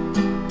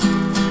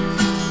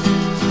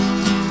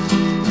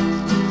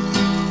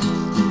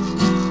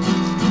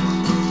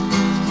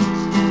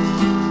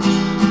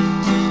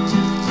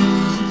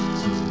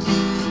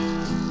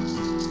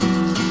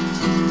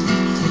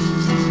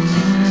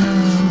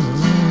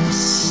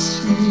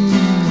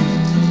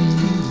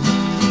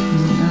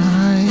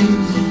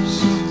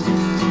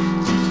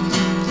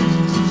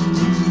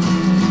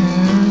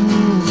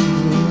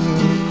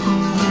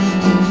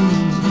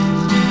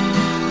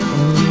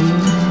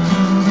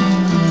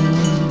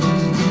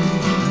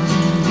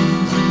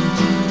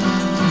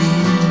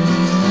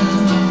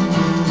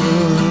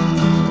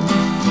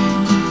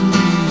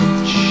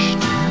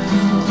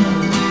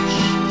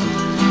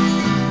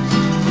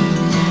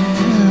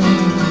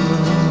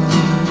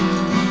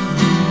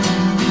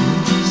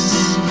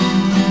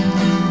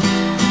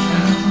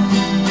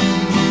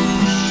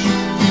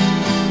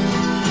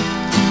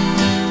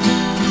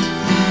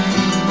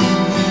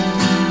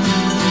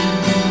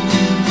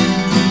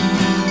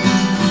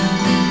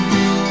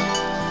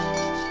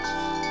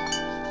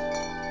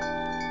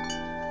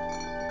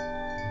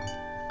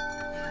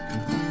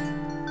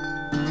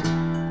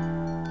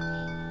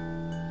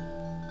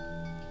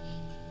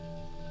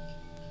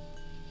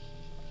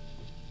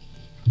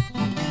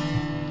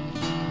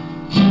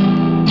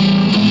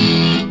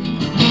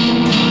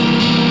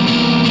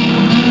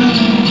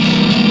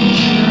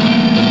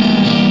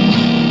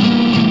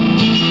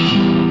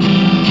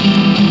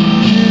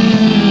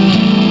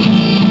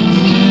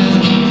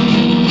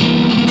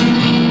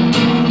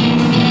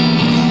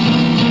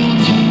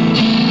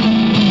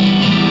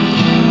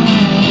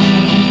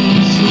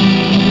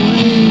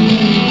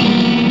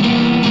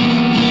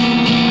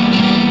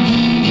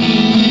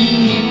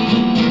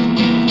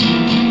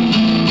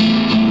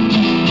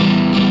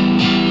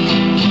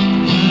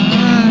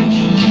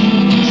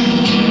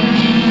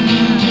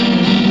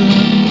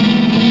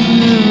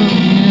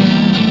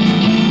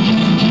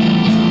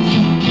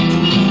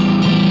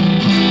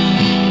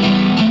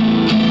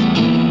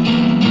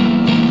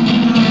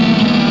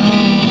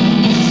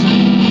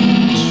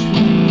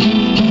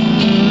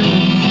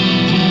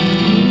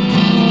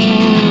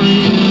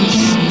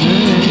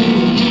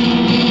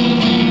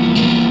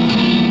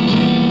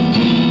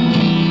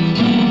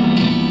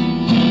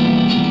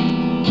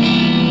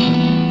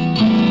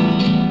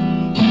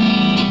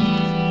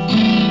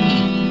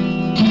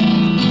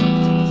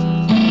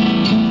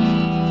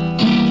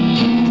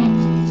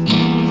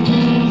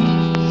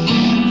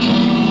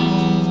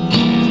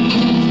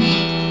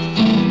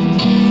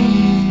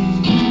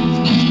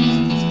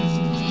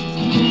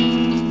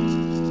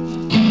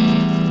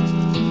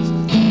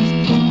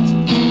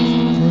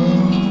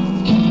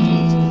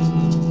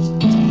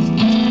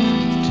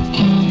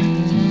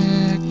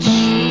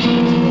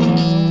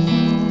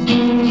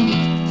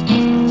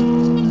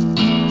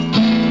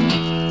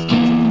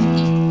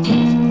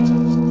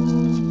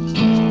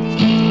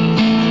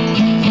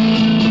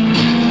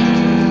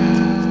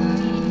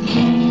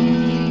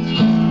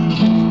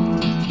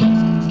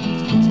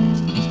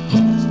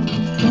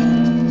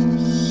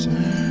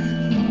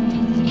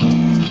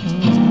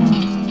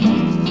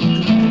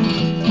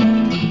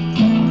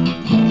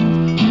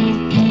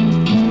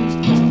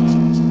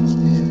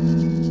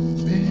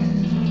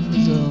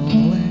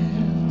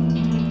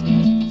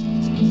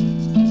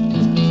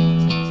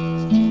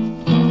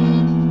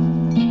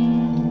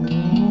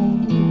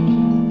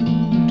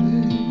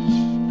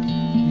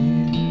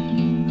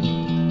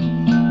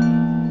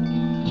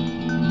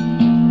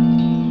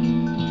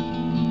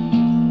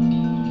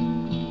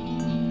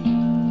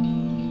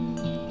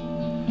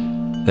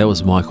 That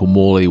was Michael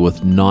Morley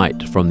with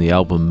Night from the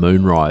album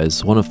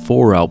Moonrise, one of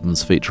 4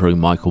 albums featuring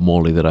Michael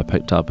Morley that I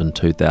picked up in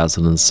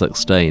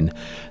 2016.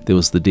 There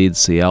was the Dead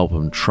Sea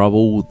album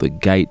Trouble, the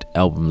Gate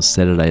album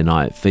Saturday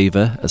Night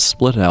Fever, a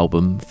split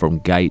album from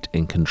Gate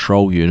and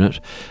Control Unit,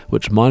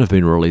 which might have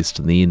been released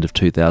in the end of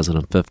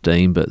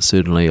 2015, but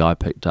certainly I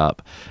picked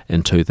up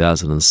in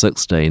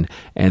 2016,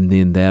 and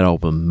then that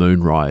album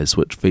Moonrise,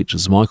 which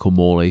features Michael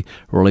Morley,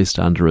 released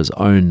under his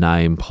own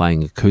name,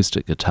 playing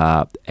acoustic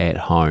guitar at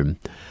home.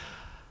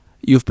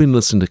 You've been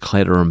listening to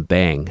Clatter and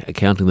Bang,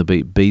 Accounting the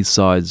Beat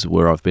B-sides,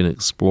 where I've been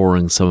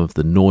exploring some of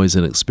the noise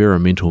and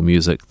experimental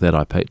music that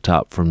I picked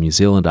up from New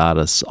Zealand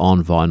artists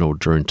on vinyl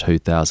during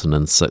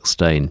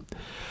 2016.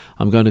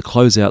 I'm going to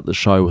close out the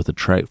show with a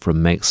track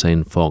from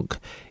Maxine Funke,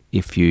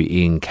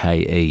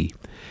 Funke.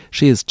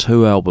 She has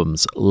 2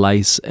 albums,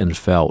 Lace and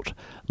Felt.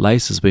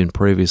 Lace has been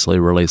previously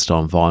released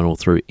on vinyl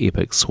through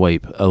Epic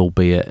Sweep,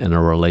 albeit in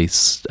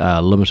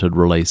a limited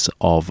release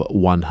of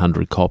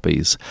 100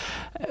 copies,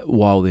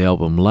 while the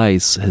album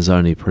Lace has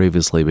only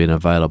previously been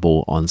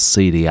available on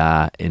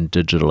CDR and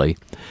digitally.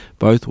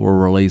 Both were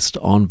released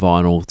on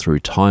vinyl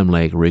through Time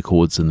Lag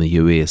Records in the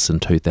US in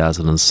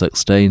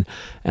 2016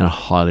 and are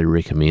highly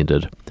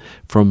recommended.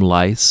 From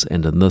Lace,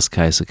 and in this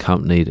case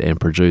accompanied and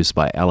produced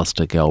by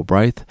Alistair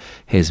Galbraith,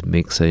 has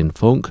Maxine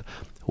Funke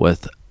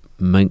with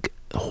Mink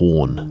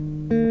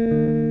Horn.